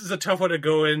is a tough one to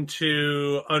go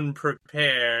into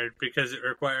unprepared because it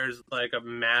requires like a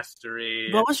mastery.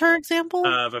 What was her example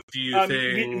of a few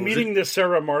things? Meeting the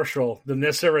Sarah Marshall, the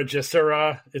Nisera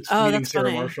Jissera. It's meeting Sarah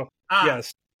funny. Marshall.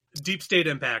 Yes, Deep State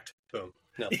Impact. Boom.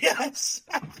 No. Yes.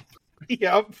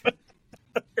 Yep.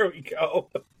 Here we go.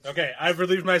 Okay, I've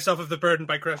relieved myself of the burden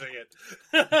by crushing it.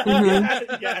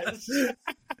 Yes.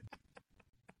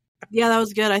 Yeah, that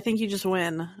was good. I think you just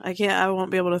win. I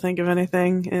won't be able to think of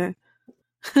anything.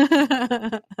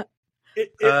 If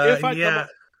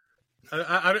I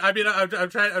I mean, I'm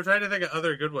trying to think of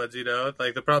other good ones. You know,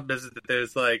 like the problem is that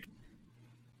there's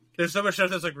so much stuff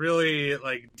that's like really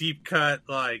like deep cut.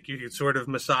 Like you can sort of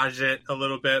massage it a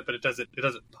little bit, but it doesn't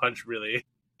punch really.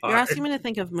 You're asking me to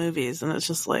think of movies, and it's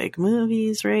just like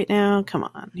movies right now. Come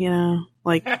on, you know,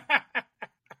 like.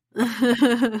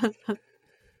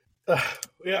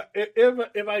 Yeah,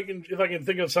 if I can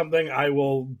think of something, I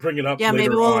will bring it up. Yeah,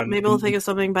 later maybe we'll think of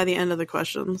something by the end of the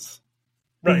questions.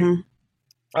 Right.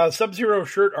 Mm-hmm. Sub-Zero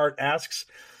Shirt Art asks,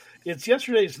 "It's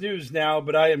yesterday's news now,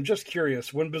 but I am just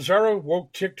curious. When bizarro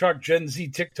woke TikTok Gen Z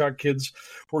TikTok kids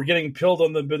were getting pilled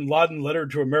on the Bin Laden letter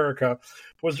to America,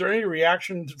 was there any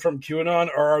reaction from QAnon,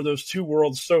 or are those two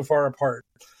worlds so far apart?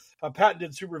 A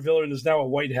patented supervillain is now a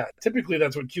white hat. Typically,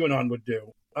 that's what QAnon would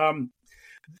do."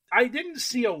 I didn't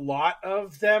see a lot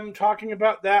of them talking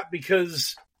about that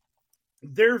because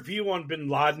their view on Bin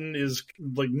Laden is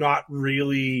like not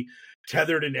really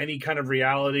tethered in any kind of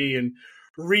reality, and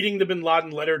reading the Bin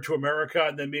Laden letter to America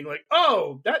and then being like,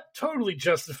 oh, that totally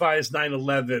justifies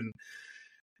 9/11.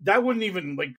 That wouldn't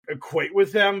even like equate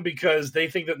with them because they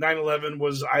think that 9/11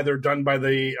 was either done by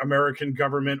the American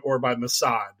government or by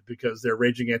Mossad because they're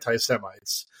raging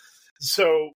anti-Semites.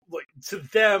 So like to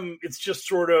them, it's just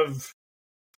sort of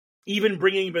even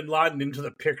bringing Bin Laden into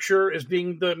the picture as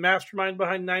being the mastermind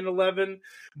behind 9/11,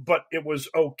 but it was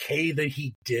okay that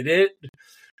he did it.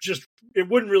 Just, it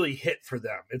wouldn't really hit for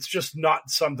them. It's just not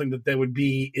something that they would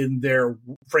be in their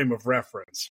frame of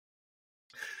reference.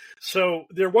 So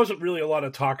there wasn't really a lot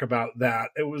of talk about that.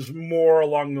 It was more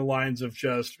along the lines of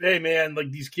just, hey man,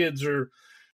 like these kids are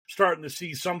starting to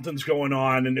see something's going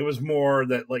on. And it was more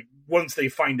that like once they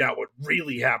find out what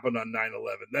really happened on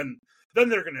 9/11, then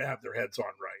they're going to have their heads on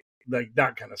right. Like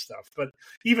that kind of stuff. But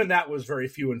even that was very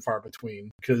few and far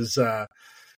between because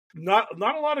not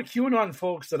a lot of QAnon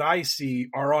folks that I see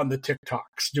are on the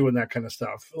TikToks doing that kind of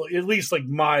stuff. At least like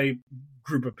my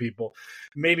group of people.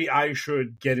 Maybe I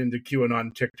should get into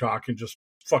QAnon TikTok and just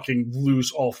fucking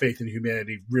lose all faith in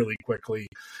humanity really quickly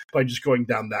by just going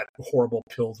down that horrible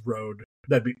pilled road.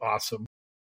 That'd be awesome.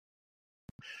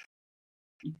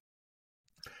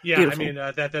 Yeah, Beautiful. I mean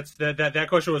that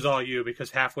question was all you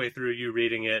because halfway through you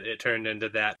reading it, it turned into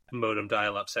that modem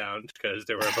dial-up sound because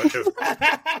there were a bunch of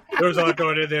there was a lot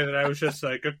going in there that I was just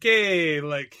like, okay,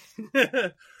 like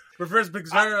reverse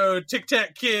bizarro Tic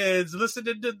Tac kids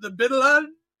listening to the Bin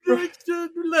Laden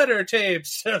letter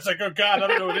tapes. I was like, oh god, I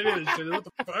don't know what it is. What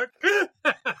the fuck?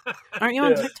 Aren't you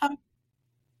on TikTok?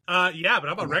 Yeah, but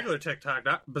I'm on regular TikTok,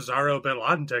 not bizarro Bin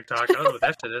Laden TikTok. I don't know what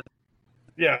that shit is.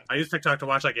 Yeah, I use TikTok to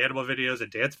watch like animal videos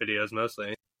and dance videos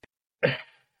mostly.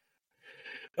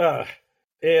 That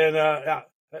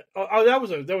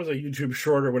was a YouTube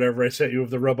short or whatever I sent you of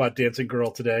the robot dancing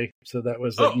girl today. So that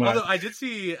was like although I did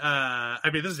see. I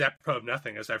mean, this is apropos of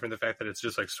nothing aside from the fact that it's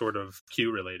just like sort of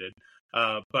Q related.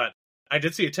 But I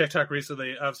did see a TikTok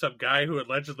recently of some guy who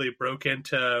allegedly broke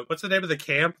into what's the name of the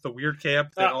camp, the weird camp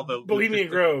that all the Bohemian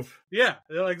Grove. Yeah,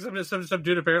 like some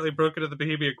dude apparently broke into the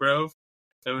Bohemian Grove.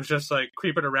 It was just like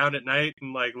creeping around at night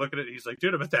and like looking at it. He's like,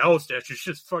 dude, I'm at the owl statue.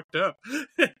 Shit's fucked up.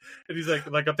 And he's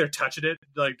like up there touching it,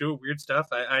 like doing weird stuff.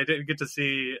 I didn't get to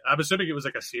see. I'm assuming it was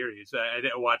like a series. I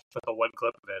didn't watch the one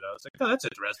clip of it. I was like, oh, that's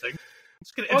interesting.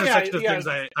 It's an intersection of things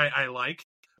I like.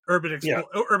 Urban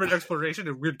exploration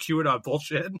and weird QAnon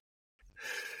bullshit.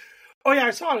 Oh yeah,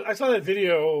 I saw that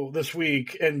video this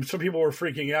week, and some people were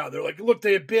freaking out. They're like, "Look,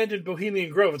 they abandoned Bohemian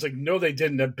Grove." It's like, no, they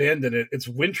didn't abandon it. It's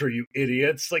winter, you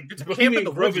idiots! Like, Bohemian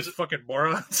Grove is fucking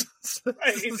morons.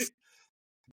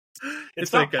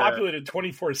 It's not populated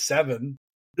 24/7.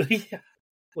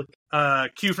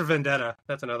 Q for Vendetta.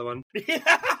 That's another one. Yeah,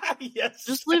 yes.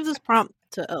 Just leave this prompt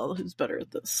to Elle, who's better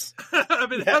at this. I've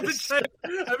been trying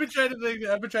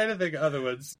to think of other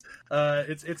ones.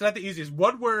 It's not the easiest.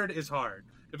 One word is hard.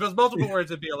 If it was multiple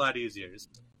words, it'd be a lot easier.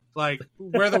 Like,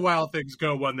 where the wild things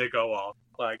go when they go off.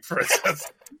 Like, for instance.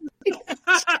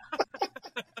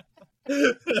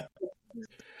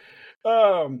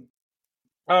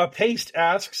 Paste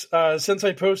asks, since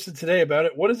I posted today about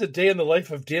it, what does a day in the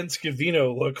life of Dan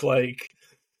Scavino look like?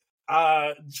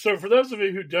 So for those of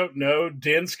you who don't know,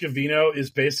 Dan Scavino is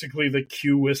basically the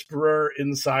Q whisperer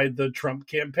inside the Trump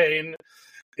campaign.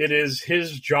 It is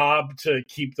his job to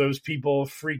keep those people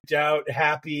freaked out,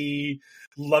 happy,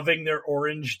 loving their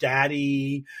orange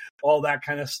daddy, all that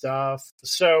kind of stuff.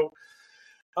 So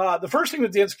the first thing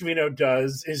that Dan Scavino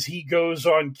does is he goes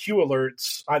on Q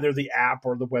Alerts, either the app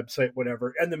or the website,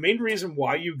 whatever. And the main reason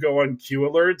why you go on Q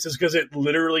Alerts is because it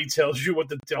literally tells you what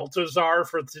the deltas are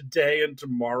for today and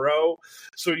tomorrow.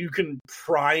 So you can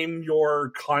prime your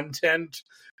content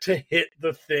to hit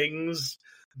the things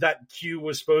that Q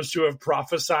was supposed to have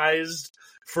prophesized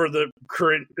for the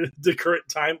current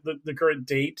time, the current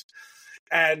date.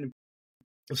 And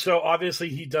so obviously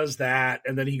he does that,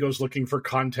 and then he goes looking for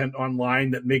content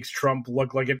online that makes Trump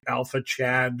look like an alpha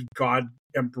Chad god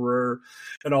emperor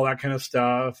and all that kind of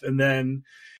stuff. And then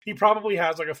he probably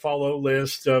has like a follow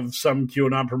list of some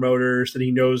QAnon promoters that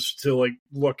he knows to like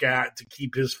look at to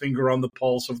keep his finger on the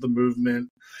pulse of the movement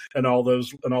and all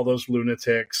those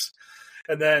lunatics.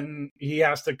 And then he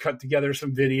has to cut together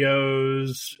some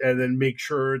videos and then make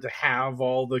sure to have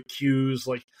all the cues,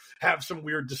 like have some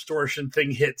weird distortion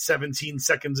thing hit 17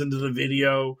 seconds into the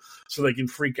video so they can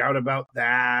freak out about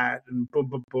that, and boom,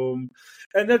 boom, boom.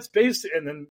 And that's basically, and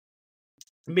then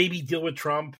maybe deal with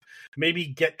Trump, maybe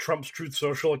get Trump's Truth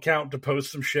Social account to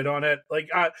post some shit on it. Like,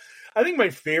 I think my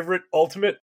favorite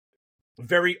ultimate,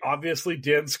 very obviously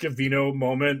Dan Scavino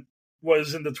moment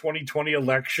was in the 2020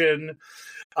 election.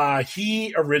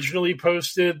 He originally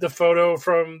posted the photo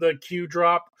from the Q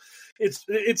drop. It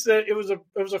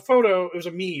was a photo, it was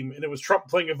a meme, and it was Trump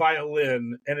playing a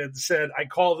violin, and it said, "I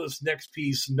call this next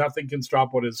piece, nothing can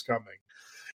stop what is coming."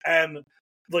 And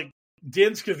like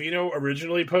Dan Scavino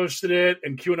originally posted it,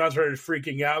 and QAnon started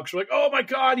freaking out because like, "Oh my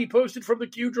god, he posted from the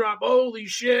Q drop! Holy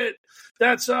shit,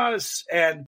 that's us!"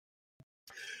 And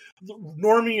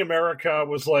normie America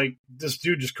was like, this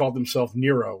dude just called himself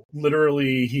Nero.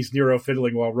 Literally, he's Nero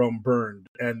fiddling while Rome burned.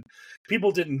 And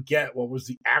people didn't get what was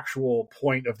the actual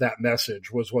point of that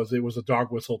message, was it was a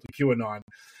dog whistle to QAnon.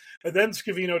 And then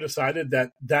Scavino decided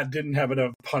that didn't have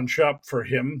enough punch up for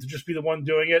him to just be the one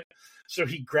doing it. So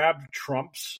he grabbed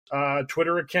Trump's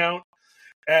Twitter account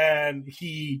and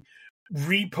he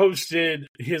reposted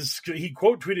he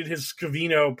quote tweeted his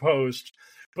Scavino post,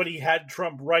 but he had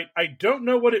Trump write, "I don't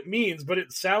know what it means, but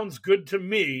it sounds good to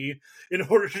me," in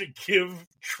order to give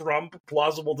Trump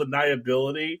plausible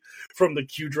deniability from the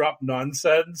Q drop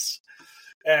nonsense.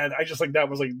 And I just like that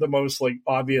was like the most like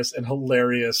obvious and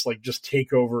hilarious like just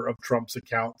takeover of Trump's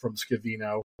account from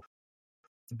Scavino.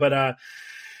 But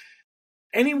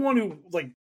anyone who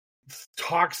like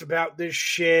talks about this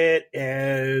shit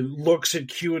and looks at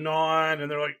QAnon and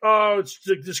they're like, "Oh, it's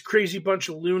like this crazy bunch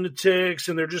of lunatics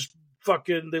and they're just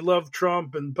fucking, they love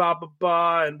Trump and blah, blah,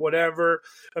 blah, and whatever.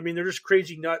 I mean, they're just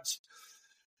crazy nuts."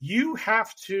 You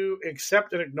have to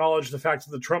accept and acknowledge the fact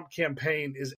that the Trump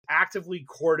campaign is actively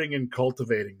courting and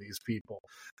cultivating these people.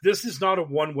 This is not a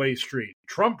one-way street.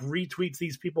 Trump retweets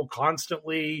these people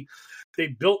constantly. They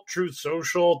built Truth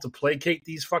Social to placate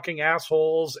these fucking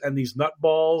assholes and these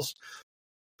nutballs.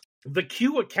 The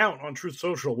Q account on Truth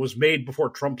Social was made before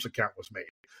Trump's account was made.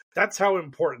 That's how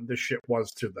important this shit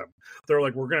was to them. They're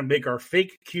like, we're going to make our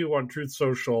fake Q on Truth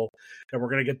Social, and we're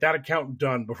going to get that account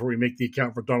done before we make the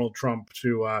account for Donald Trump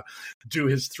to do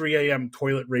his 3 a.m.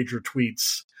 toilet rager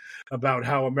tweets about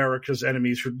how America's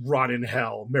enemies should rot in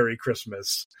hell. Merry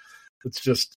Christmas. It's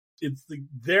just,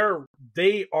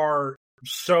 they are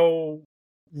so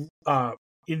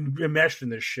enmeshed in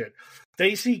this shit.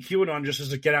 They see QAnon just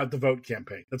as a get out the vote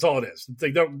campaign. That's all it is.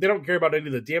 They don't care about any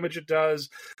of the damage it does.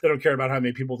 They don't care about how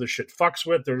many people this shit fucks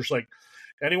with. They're just like,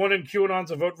 anyone in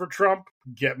QAnon's a vote for Trump,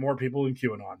 get more people in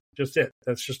QAnon. Just it.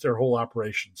 That's just their whole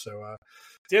operation. So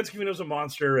Dan Scavino's a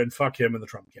monster, and fuck him in the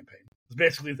Trump campaign. It's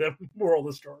basically the moral of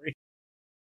the story.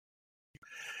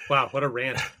 Wow, what a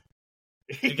rant.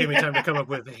 You gave me time to come up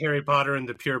with Harry Potter and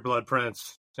the Pure Blood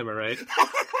Prince. Am I right?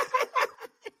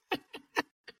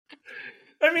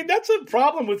 I mean, that's a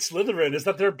problem with Slytherin, is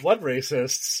that they're blood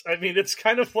racists. I mean, it's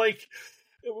kind of like,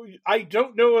 I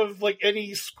don't know of like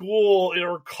any school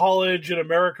or college in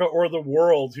America or the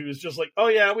world who is just like, oh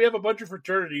yeah, we have a bunch of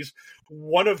fraternities,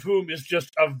 one of whom is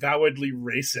just avowedly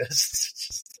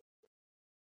racist.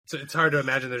 So it's hard to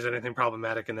imagine there's anything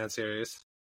problematic in that series.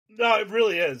 No, it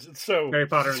really is. It's so Harry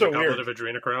Potter and so the weird. Goblet of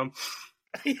Adrenochrome.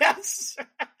 Yes.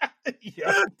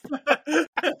 Yeah.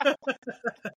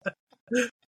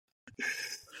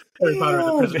 Harry Potter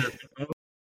and the Prisoner.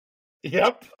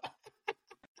 Yep.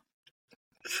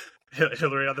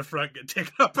 Hillary on the front getting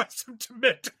taken up by some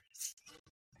Dementors.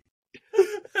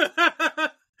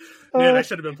 Man, I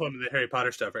should have been plumbing the Harry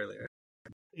Potter stuff earlier.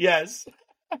 Yes.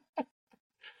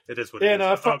 It is what it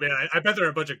is. Oh man, I bet there are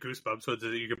a bunch of Goosebumps ones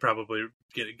that you could probably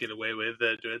get away with.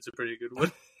 It's a pretty good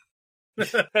one.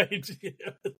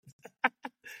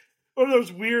 One of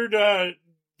those weird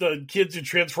the kids who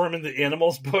transform into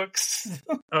animals books.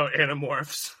 Oh,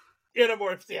 Animorphs.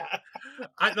 Animorphs, yeah.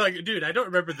 I don't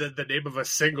remember the name of a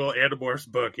single Animorphs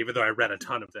book, even though I read a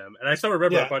ton of them. And I still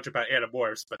remember a bunch about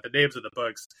Animorphs, but the names of the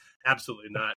books, absolutely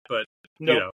not. But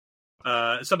nope.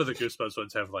 Some of the Goosebumps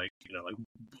ones have like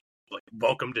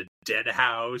Welcome to Dead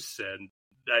House and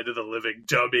Night of the Living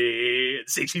Dummy, and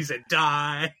 60s and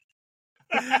Die.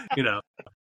 You know.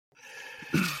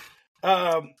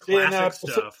 Classic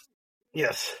stuff.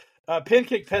 Yes.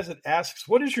 Pancake Peasant asks,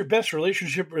 what is your best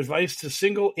relationship advice to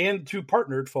single and to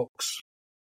partnered folks?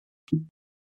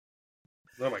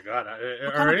 Oh my God.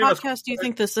 What kind of podcast do you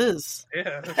think this is?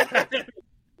 Yeah.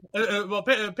 Well,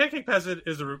 Pancake Peasant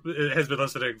has been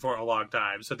listening for a long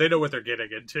time, so they know what they're getting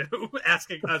into,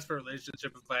 asking us for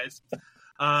relationship advice.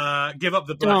 Give up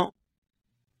the butt. Don't.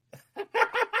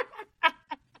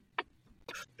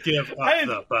 Give up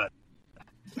the butt.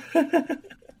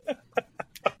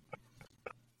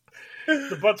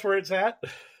 The butt's where it's at?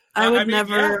 I would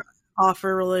never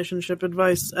offer relationship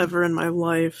advice ever in my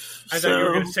life. I thought you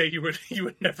were going to say you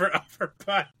would never offer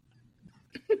butt.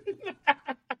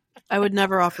 I would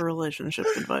never offer relationship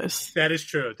advice. That is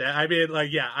true.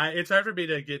 It's hard for me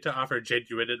to get to offer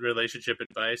genuine relationship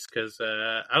advice because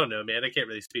I don't know, man. I can't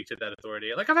really speak to that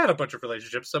authority. Like, I've had a bunch of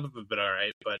relationships. Some of them have been all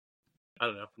right, but I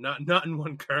don't know. Not in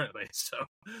one currently. So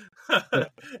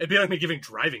it'd be like me giving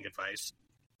driving advice.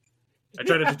 I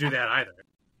try not to do that either.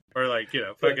 Or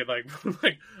fucking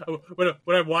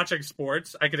when I'm watching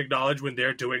sports, I can acknowledge when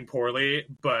they're doing poorly,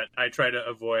 but I try to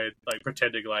avoid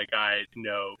pretending like I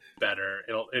know better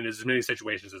in as many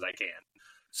situations as I can.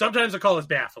 Sometimes the call is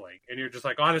baffling, and you're just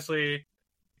like, honestly,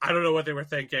 I don't know what they were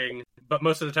thinking. But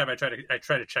most of the time, I try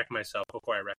to check myself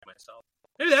before I wreck myself.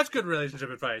 Maybe that's good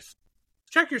relationship advice.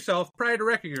 Check yourself prior to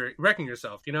wrecking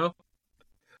yourself. You know,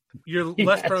 you're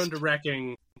less prone to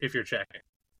wrecking if you're checking.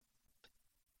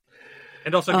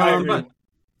 And also,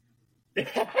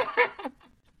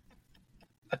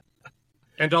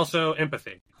 and also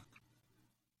empathy.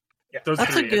 Yeah.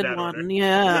 That's a good one. Order.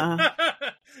 Yeah.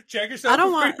 Check yourself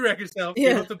before you wreck yourself.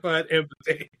 Yeah. Give up the butt.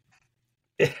 Empathy.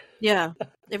 Yeah.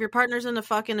 If your partner's into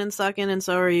fucking and sucking, and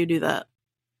so are you, do that.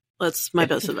 That's my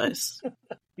best advice.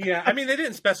 Yeah, I mean, they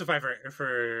didn't specify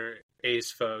for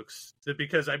ace folks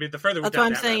because the further that's what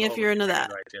I'm saying. If you're into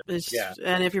that,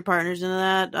 and if your partner's into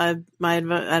that, I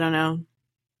don't know.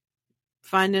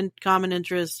 Find common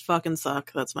interest, fucking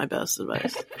suck. That's my best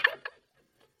advice.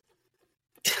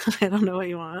 I don't know what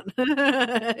you want.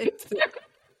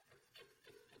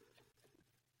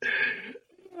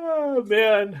 Oh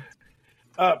man,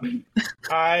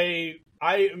 I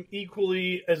am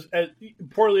equally as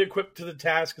poorly equipped to the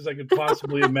task as I could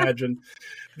possibly imagine.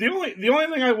 The only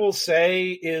thing I will say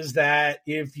is that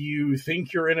if you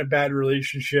think you're in a bad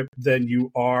relationship, then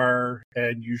you are,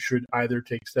 and you should either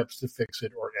take steps to fix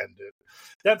it or end it.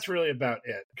 That's really about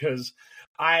it. Because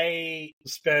I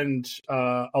spend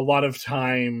a lot of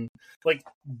time,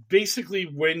 basically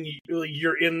when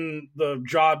you're in the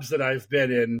jobs that I've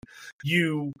been in,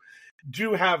 you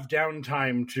do have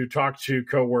downtime to talk to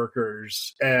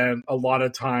coworkers, and a lot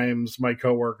of times my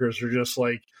coworkers are just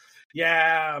like,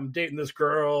 yeah, I'm dating this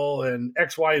girl and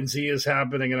X, Y, and Z is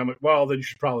happening. And I'm like, well, then you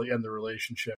should probably end the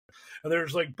relationship. And they're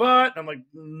just like, but I'm like,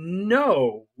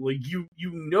 no, you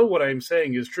know what I'm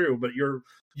saying is true, but you're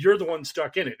the one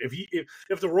stuck in it.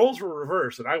 If the roles were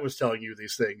reversed and I was telling you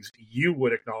these things, you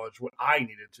would acknowledge what I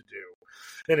needed to do.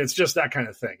 And it's just that kind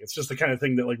of thing. It's just the kind of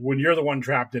thing that when you're the one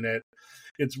trapped in it,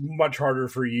 it's much harder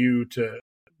for you to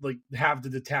have the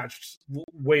detached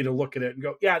way to look at it and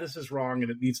go, yeah, this is wrong,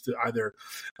 and it needs to either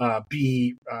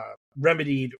be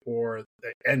remedied or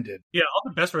ended. Yeah, all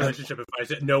the best relationship advice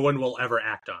that no one will ever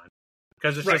act on,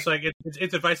 because it's just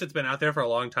it's advice that's been out there for a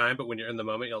long time. But when you're in the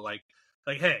moment, you're like,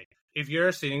 hey, if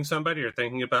you're seeing somebody or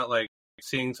thinking about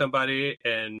seeing somebody,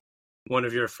 and one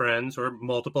of your friends or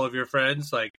multiple of your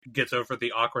friends gets over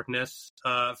the awkwardness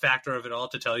factor of it all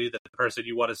to tell you that the person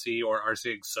you want to see or are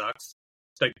seeing sucks.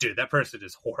 It's dude, that person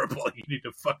is horrible. You need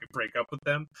to fucking break up with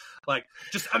them.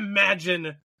 Just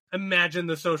imagine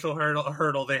the social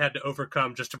hurdle they had to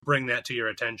overcome just to bring that to your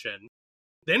attention.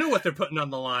 They know what they're putting on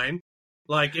the line.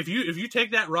 If you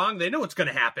take that wrong, they know what's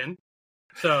going to happen.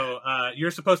 So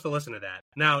you're supposed to listen to that.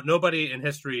 Now, nobody in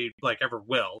history ever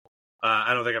will.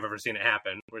 I don't think I've ever seen it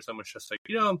happen where someone's just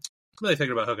I'm really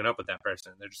thinking about hooking up with that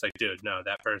person. They're just dude, no,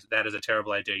 that is a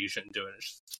terrible idea. You shouldn't do it.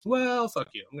 It's just, well, fuck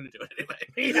you. I'm going to do it anyway.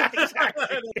 Yeah, exactly.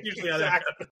 That's usually how that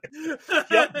goes.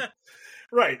 Yep.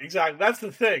 Right, exactly. That's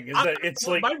the thing. Is that it's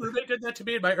my roommate did that to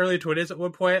me in my early 20s at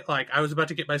one point. I was about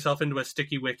to get myself into a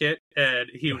sticky wicket, and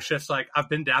he was just I've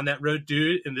been down that road,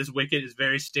 dude, and this wicket is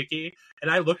very sticky. And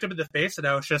I looked him in the face, and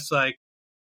I was just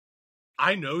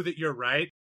I know that you're right,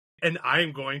 and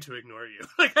I'm going to ignore you.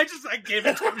 I gave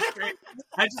it to him straight.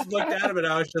 I just looked at him, and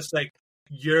I was just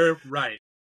you're right.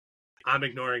 I'm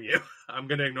ignoring you. I'm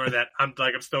going to ignore that. I'm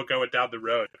still going down the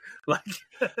road.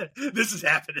 This is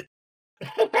happening.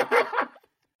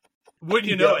 Wouldn't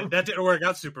you know it? That didn't work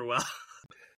out super well.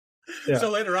 Yeah. So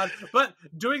later on, but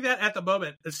doing that at the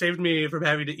moment saved me from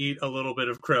having to eat a little bit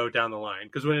of crow down the line.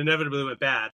 Because when it inevitably went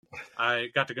bad, I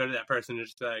got to go to that person and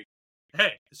just be like,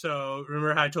 hey, so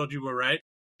remember how I told you were right?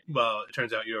 Well, it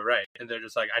turns out you were right. And they're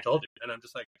just like, I told you. And I'm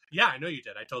just like, yeah, I know you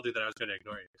did. I told you that I was going to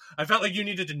ignore you. I felt like you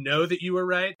needed to know that you were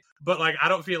right. But like, I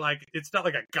don't feel like it's not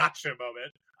like a gotcha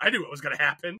moment. I knew what was going to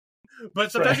happen.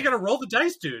 But sometimes you got to roll the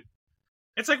dice, dude.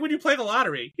 It's like when you play the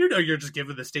lottery. You know you're just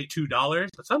giving the state $2.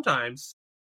 But sometimes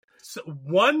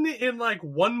one in like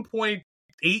 1.8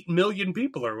 million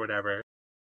people or whatever,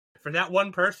 for that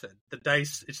one person, the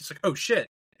dice, it's just like, oh shit,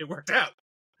 it worked out.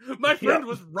 My friend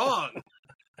was wrong.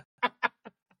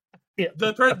 Yeah.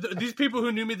 These people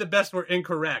who knew me the best were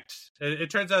incorrect. It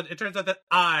turns out that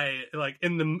I, like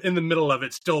in the middle of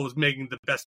it, still was making the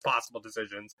best possible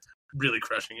decisions, really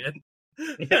crushing it.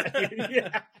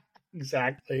 Yeah,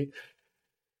 exactly.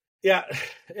 Yeah,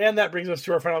 and that brings us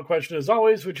to our final question, as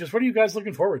always, which is, what are you guys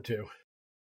looking forward to?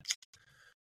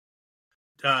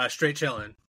 Straight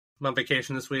chilling. I'm on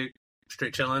vacation this week.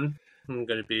 Straight chilling. I'm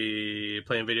going to be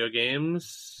playing video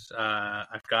games.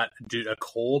 I've got a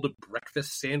cold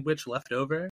breakfast sandwich left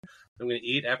over. I'm going to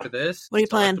eat after this. What are you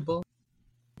playing?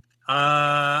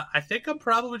 I think I'm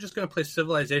probably just going to play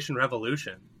Civilization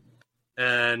Revolution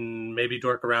and maybe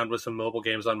dork around with some mobile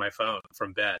games on my phone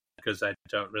from bed, because I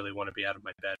don't really want to be out of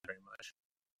my bed very much.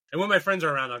 And when my friends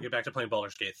are around, I'll get back to playing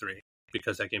Baldur's Gate 3,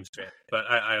 because that game's great. But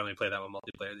I only play that one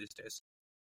multiplayer these days.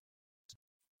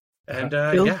 And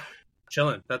yeah,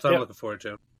 chilling. That's what I'm looking forward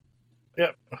to.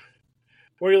 Yep.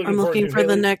 What are you I'm looking for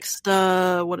Haley? the next,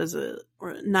 what is it?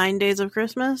 9 Days of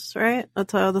Christmas, right?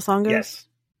 That's how the song goes? Yes.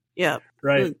 Yeah.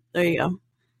 Right. There you go.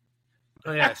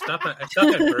 Oh yeah, I stopped at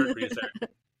Bird Freezer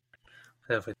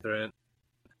halfway through it.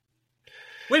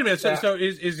 Wait a minute. So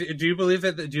do you believe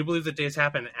that days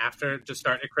happen after, to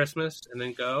start at Christmas and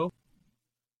then go?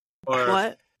 Or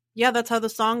What? Yeah, that's how the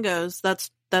song goes. That's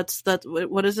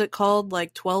what is it called?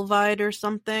 Like 12-eyed or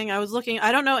something? I was looking.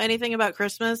 I don't know anything about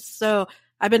Christmas, so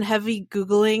I've been heavy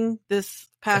Googling this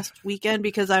past weekend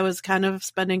because I was kind of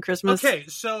spending Christmas. Okay,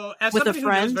 so as with somebody a who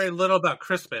friend. knows very little about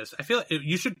Christmas, I feel like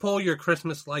you should poll your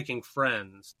Christmas liking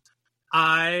friends.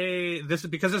 This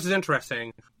is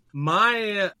interesting.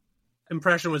 My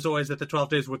impression was always that the 12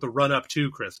 days were the run up to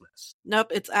Christmas.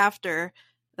 Nope, it's after.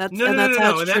 That's how And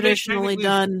it's traditionally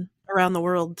done around the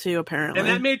world too, apparently. And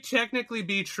that may technically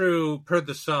be true per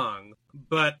the song,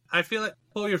 but I feel like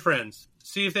poll your friends.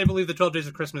 See if they believe the 12 days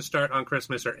of Christmas start on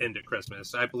Christmas or end at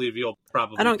Christmas. I believe you'll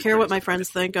probably... I don't care what my friends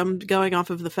think. I'm going off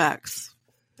of the facts.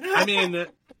 I mean,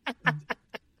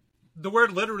 the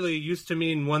word literally used to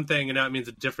mean one thing, and now it means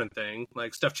a different thing.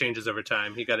 Like, stuff changes over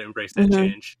time. You got to embrace that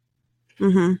change.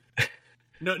 Mm-hmm.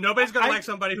 No, nobody's gonna like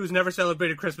somebody who's never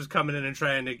celebrated Christmas coming in and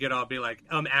trying to get all be like,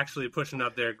 I'm actually pushing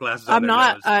up their glasses. I'm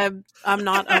not. I'm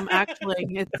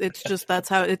actually. It's just that's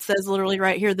how it says literally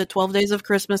right here. The 12 days of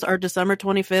Christmas are December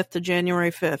 25th to January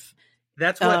 5th.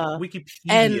 That's what Wikipedia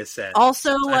and said.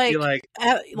 Also, like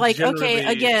okay,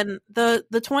 again, the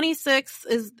 26th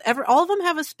is all of them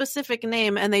have a specific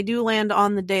name, and they do land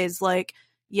on the days. Like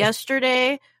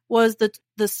yesterday was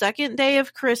the second day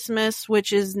of Christmas,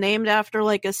 which is named after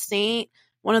like a saint,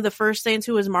 one of the first saints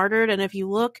who was martyred. And if you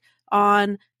look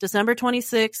on December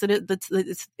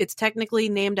 26th, it's technically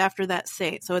named after that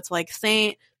saint. So it's like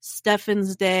Saint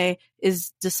Stephen's Day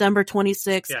is December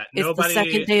 26th. Yeah, it's the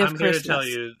second day of I'm Christmas. I'm here to tell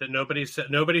you that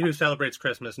nobody who celebrates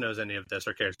Christmas knows any of this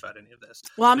or cares about any of this.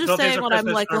 Well, I'm just saying what I'm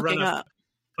like looking up.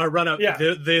 Our run up, yeah.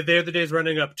 They're the days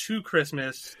running up to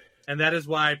Christmas, and that is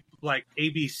why, like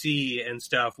ABC and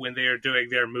stuff, when they are doing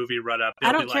their movie run up,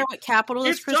 I don't care what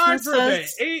capitalist Christmas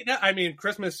says. I mean,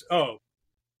 Christmas. Oh,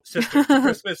 sister,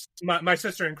 Christmas. My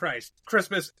sister in Christ.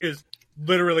 Christmas is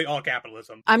literally all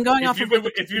capitalism. I'm going off.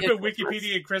 If you put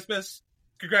Wikipedia in Christmas,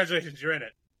 congratulations, you're in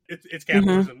it. It's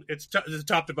capitalism. It's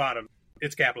top to bottom.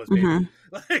 It's capitalism. Mm-hmm.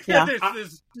 Like, yeah.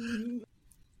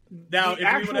 Now, if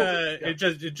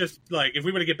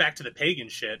we want to get back to the pagan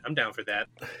shit, I'm down for that.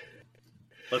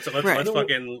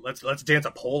 Let's dance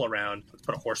a pole around. Let's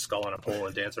put a horse skull on a pole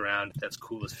and dance around. That's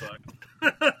cool as fuck.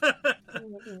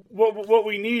 What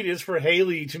we need is for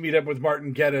Haley to meet up with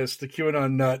Martin Geddes, the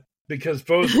QAnon nut, because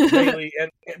both Haley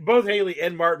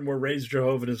and Martin were raised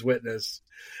Jehovah's Witness.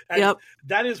 And yep.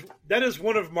 That is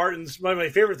one of Martin's my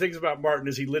favorite things about Martin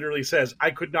is he literally says,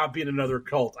 I could not be in another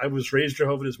cult. I was raised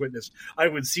Jehovah's Witness. I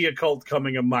would see a cult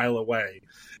coming a mile away.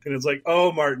 And it's like,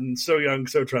 oh, Martin, so young,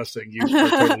 so trusting. You are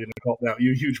totally in a cult now.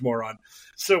 You huge moron.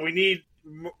 So we need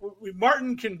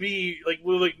Martin can be like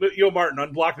yo Martin,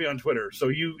 unblock me on Twitter so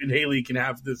you and Haley can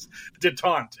have this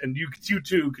detente, and you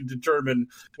two can determine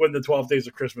when the 12 days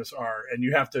of Christmas are, and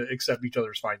you have to accept each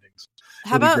other's findings.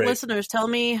 How about listeners? Tell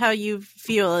me how you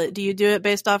feel. Do you do it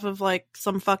based off of like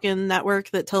some fucking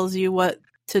network that tells you what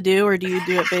to do, or do you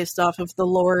do it based off of the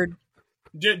Lord?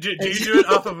 Do you do it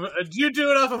off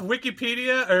of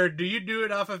Wikipedia, or do you do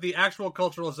it off of the actual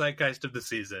cultural zeitgeist of the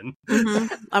season?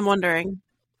 Mm-hmm. I'm wondering.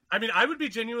 I mean, I would be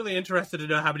genuinely interested to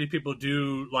know how many people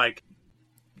do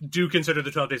consider the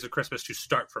 12 days of Christmas to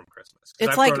start from Christmas.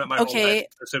 It's like, okay,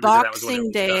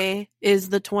 Boxing Day is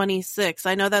the 26th.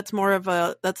 I know that's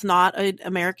that's not an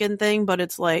American thing, but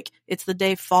it's like, it's the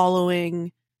day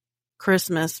following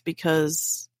Christmas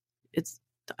because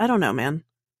I don't know, man.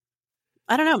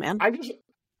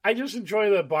 I just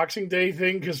enjoy the Boxing Day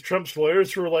thing because Trump's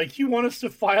lawyers were like, you want us to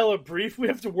file a brief? We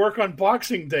have to work on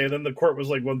Boxing Day. And then the court was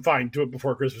like, well, fine, do it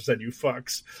before Christmas then, you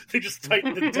fucks. They just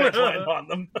tightened the deadline on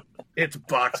them. It's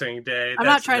Boxing Day. I'm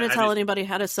not trying to tell anybody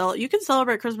how to sell it. You can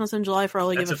celebrate Christmas in July for all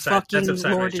I give a fucking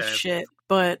lorded shit.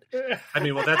 But I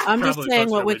mean, well, that's I'm just saying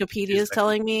what Wikipedia is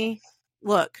telling me.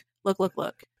 Look.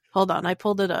 Hold on, I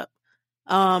pulled it up.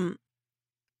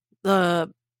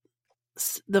 The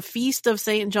Feast of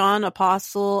St. John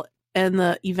Apostle and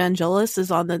the Evangelist is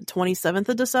on the 27th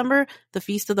of December. The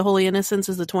Feast of the Holy Innocents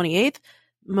is the 28th.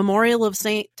 Memorial of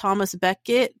St. Thomas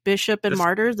Becket, Bishop and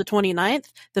Martyr, the 29th.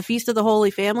 The Feast of the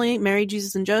Holy Family, Mary,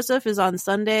 Jesus, and Joseph, is on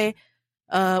Sunday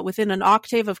within an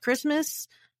octave of Christmas.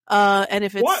 And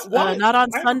if it's not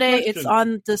on Sunday, it's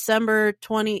on December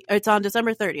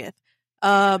 30th.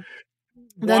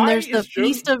 Then there's the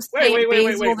Feast of St.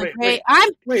 Basil the Great.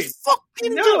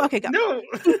 Okay, go. No.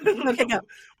 Okay, go.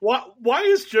 Why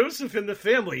is Joseph in the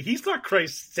family? He's not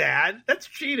Christ's dad. That's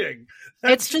cheating.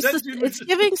 It's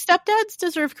giving stepdads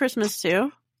deserve Christmas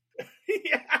too.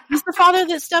 Yeah. He's the father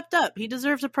that stepped up. He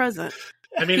deserves a present.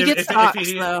 I mean,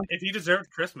 if he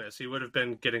deserved Christmas, he would have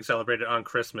been getting celebrated on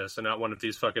Christmas and not one of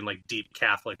these fucking like deep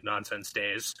Catholic nonsense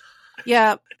days.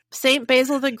 Yeah, Saint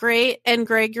Basil the Great and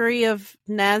Gregory of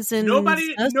Nazianzus.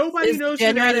 Nobody knows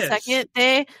January the 2nd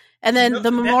day, and then the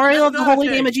Memorial of the Holy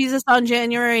Name of Jesus on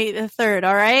January the 3rd.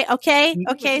 All right, okay. So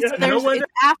it's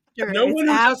after.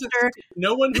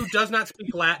 No one who does not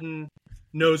speak Latin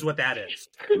knows what that is.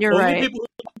 You're right. Only people who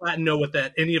speak Latin know what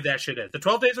any of that shit is. The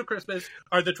 12 days of Christmas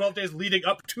are the 12 days leading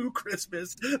up to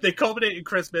Christmas. They culminate in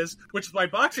Christmas, which is why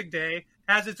Boxing Day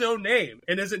has its own name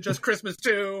and isn't just Christmas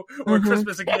 2 or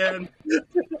Christmas again.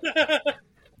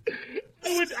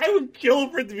 I would kill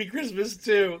for it to be Christmas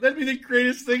 2. That'd be the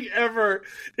greatest thing ever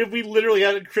if we literally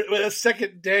had a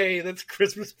second day that's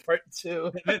Christmas Part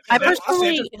 2. That's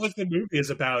what the movie is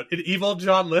about. An evil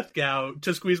John Lithgow,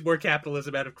 to squeeze more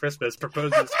capitalism out of Christmas,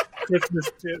 proposes Christmas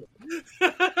 2.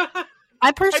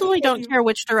 I personally don't care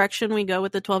which direction we go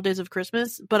with the 12 days of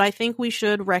Christmas, but I think we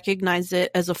should recognize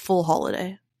it as a full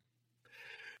holiday.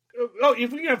 Oh,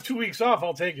 if we can have 2 weeks off,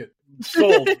 I'll take it.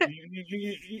 Sold.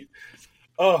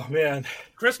 Oh man,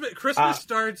 Christmas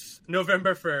starts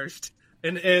November 1st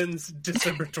and ends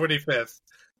December 25th.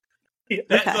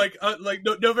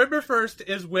 November 1st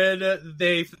is when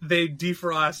they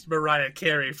defrost Mariah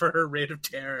Carey for her Reign of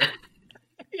Terror.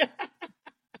 Yeah.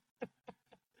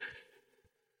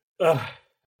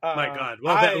 My God!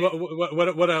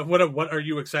 Well, what are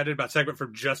you excited about? Segment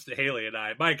from just Haley and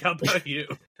I. Mike, how about you?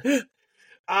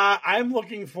 I'm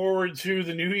looking forward to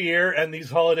the new year and these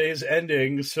holidays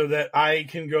ending so that I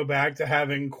can go back to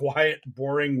having quiet,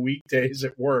 boring weekdays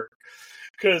at work.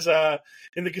 Because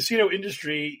in the casino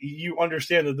industry, you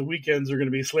understand that the weekends are going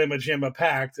to be slamma-jamma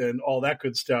packed and all that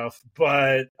good stuff.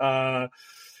 But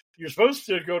you're supposed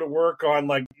to go to work on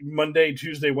like Monday,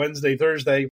 Tuesday, Wednesday,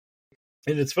 Thursday,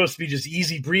 and it's supposed to be just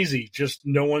easy breezy. Just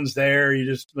no one's there. You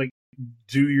just like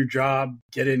do your job,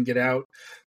 get in, get out.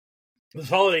 This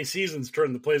holiday season's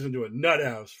turned the place into a nut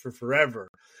house for forever.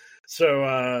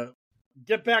 So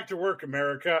get back to work,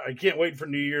 America. I can't wait for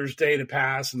New Year's Day to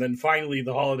pass, and then finally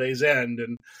the holidays end,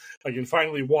 and I can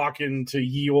finally walk into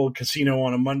Ye Olde Casino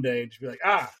on a Monday and just be like,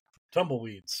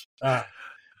 tumbleweeds.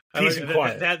 Peace and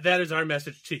quiet. That is our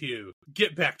message to you.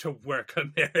 Get back to work,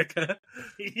 America.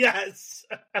 Yes,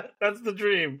 that's the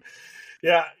dream.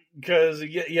 Yeah, because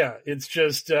it's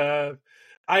just I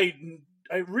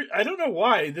don't know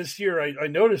why this year I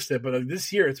noticed it, but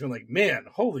this year it's been like, man,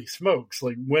 holy smokes!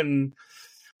 Like when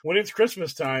it's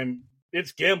Christmas time,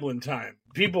 it's gambling time.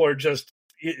 People are just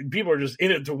in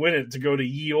it to win it, to go to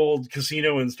Ye Olde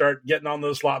Casino and start getting on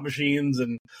those slot machines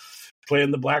and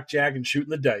playing the blackjack and shooting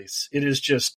the dice. It is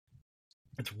just,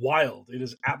 it's wild. It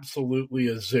is absolutely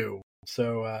a zoo.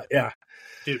 So yeah,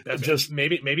 dude, that's just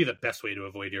maybe the best way to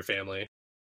avoid your family.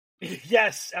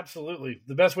 Yes, absolutely.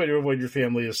 The best way to avoid your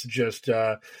family is to just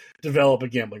develop a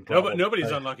gambling problem.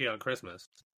 Nobody's unlucky on Christmas.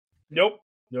 Nope.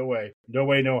 No way. No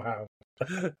way. No how.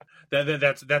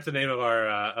 That's the name of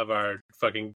our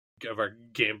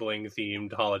gambling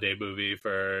themed holiday movie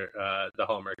for the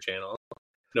Hallmark Channel.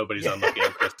 Nobody's unlucky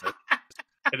on Christmas.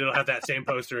 And it'll have that same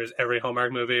poster as every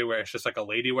Hallmark movie, where it's just like a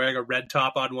lady wearing a red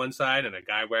top on one side and a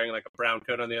guy wearing like a brown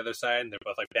coat on the other side, and they're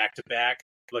both like back to back,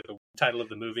 like the title of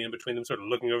the movie in between them, sort of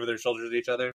looking over their shoulders at each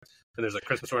other. And there's like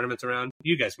Christmas ornaments around.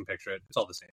 You guys can picture it. It's all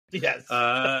the same. Yes.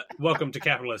 Welcome to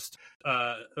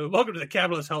welcome to the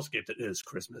capitalist hellscape that is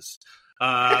Christmas.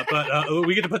 But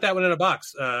we get to put that one in a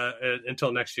box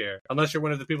until next year, unless you're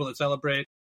one of the people that celebrate,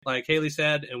 like Haley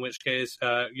said, in which case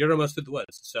you're almost through the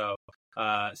woods. So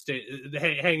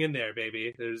hang in there,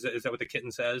 baby. Is that what the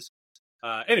kitten says?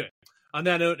 Anyway, on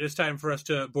that note, it's time for us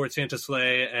to board Santa's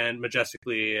sleigh and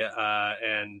majestically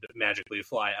and magically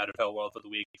fly out of HellwQrld for the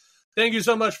week. Thank you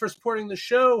so much for supporting the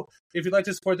show. If you'd like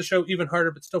to support the show even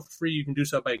harder, but still for free, you can do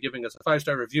so by giving us a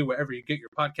 5-star review wherever you get your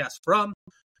podcast from.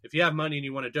 If you have money and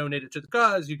you want to donate it to the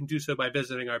cause, you can do so by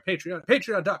visiting our Patreon,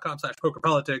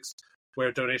 patreon.com/pokerpolitics, where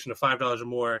a donation of $5 or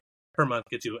more per month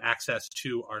gets you access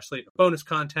to our slate of bonus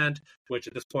content, which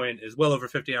at this point is well over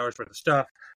 50 hours worth of stuff,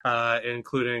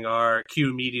 including our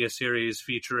Q Media series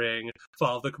featuring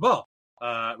Fall of the Cabal,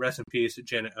 rest in peace,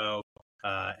 Janet O,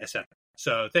 etc.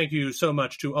 So thank you so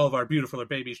much to all of our beautiful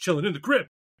babies chilling in the crib.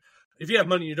 If you have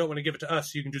money and you don't want to give it to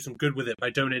us, you can do some good with it by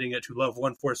donating it to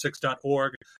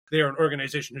love146.org. They are an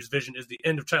organization whose vision is the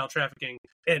end of child trafficking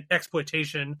and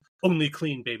exploitation, only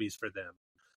clean babies for them.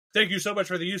 Thank you so much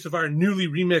for the use of our newly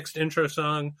remixed intro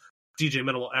song, DJ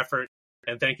Minimal Effort.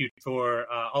 And thank you for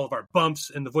all of our bumps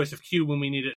in the voice of Q when we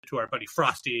need it, to our buddy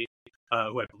Frosty,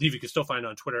 who I believe you can still find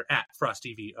on Twitter at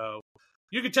FrostyVO.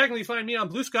 You can technically find me on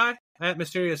Blue Sky at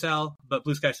Mysterious L, but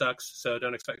Blue Sky sucks, so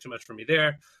don't expect too much from me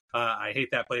there. I hate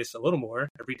that place a little more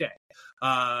every day.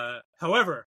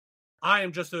 However, I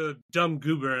am just a dumb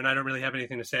goober, and I don't really have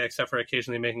anything to say except for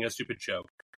occasionally making a stupid joke.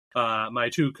 My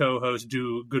two co-hosts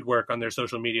do good work on their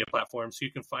social media platforms, so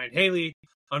you can find Haley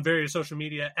on various social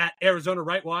media at Arizona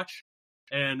Right Watch,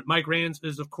 and Mike Rains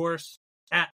is, of course,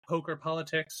 at Poker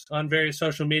Politics on various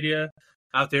social media,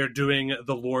 out there doing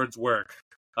the Lord's work.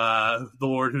 The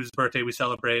Lord whose birthday we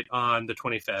celebrate on the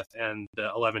 25th and the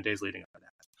 11 days leading up to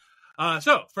that.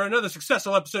 So, for another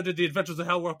successful episode of the Adventures of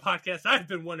HellwQrld podcast, I've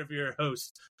been one of your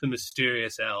hosts, the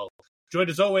Mysterious L. Joined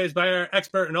as always by our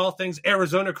expert in all things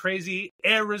Arizona crazy,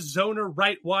 Arizona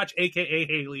Right Watch, a.k.a.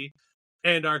 Haley,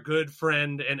 and our good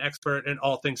friend and expert in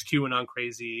all things QAnon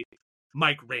crazy,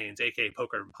 Mike Rains, a.k.a.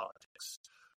 Poker and Politics.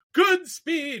 Good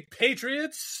speed,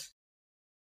 Patriots!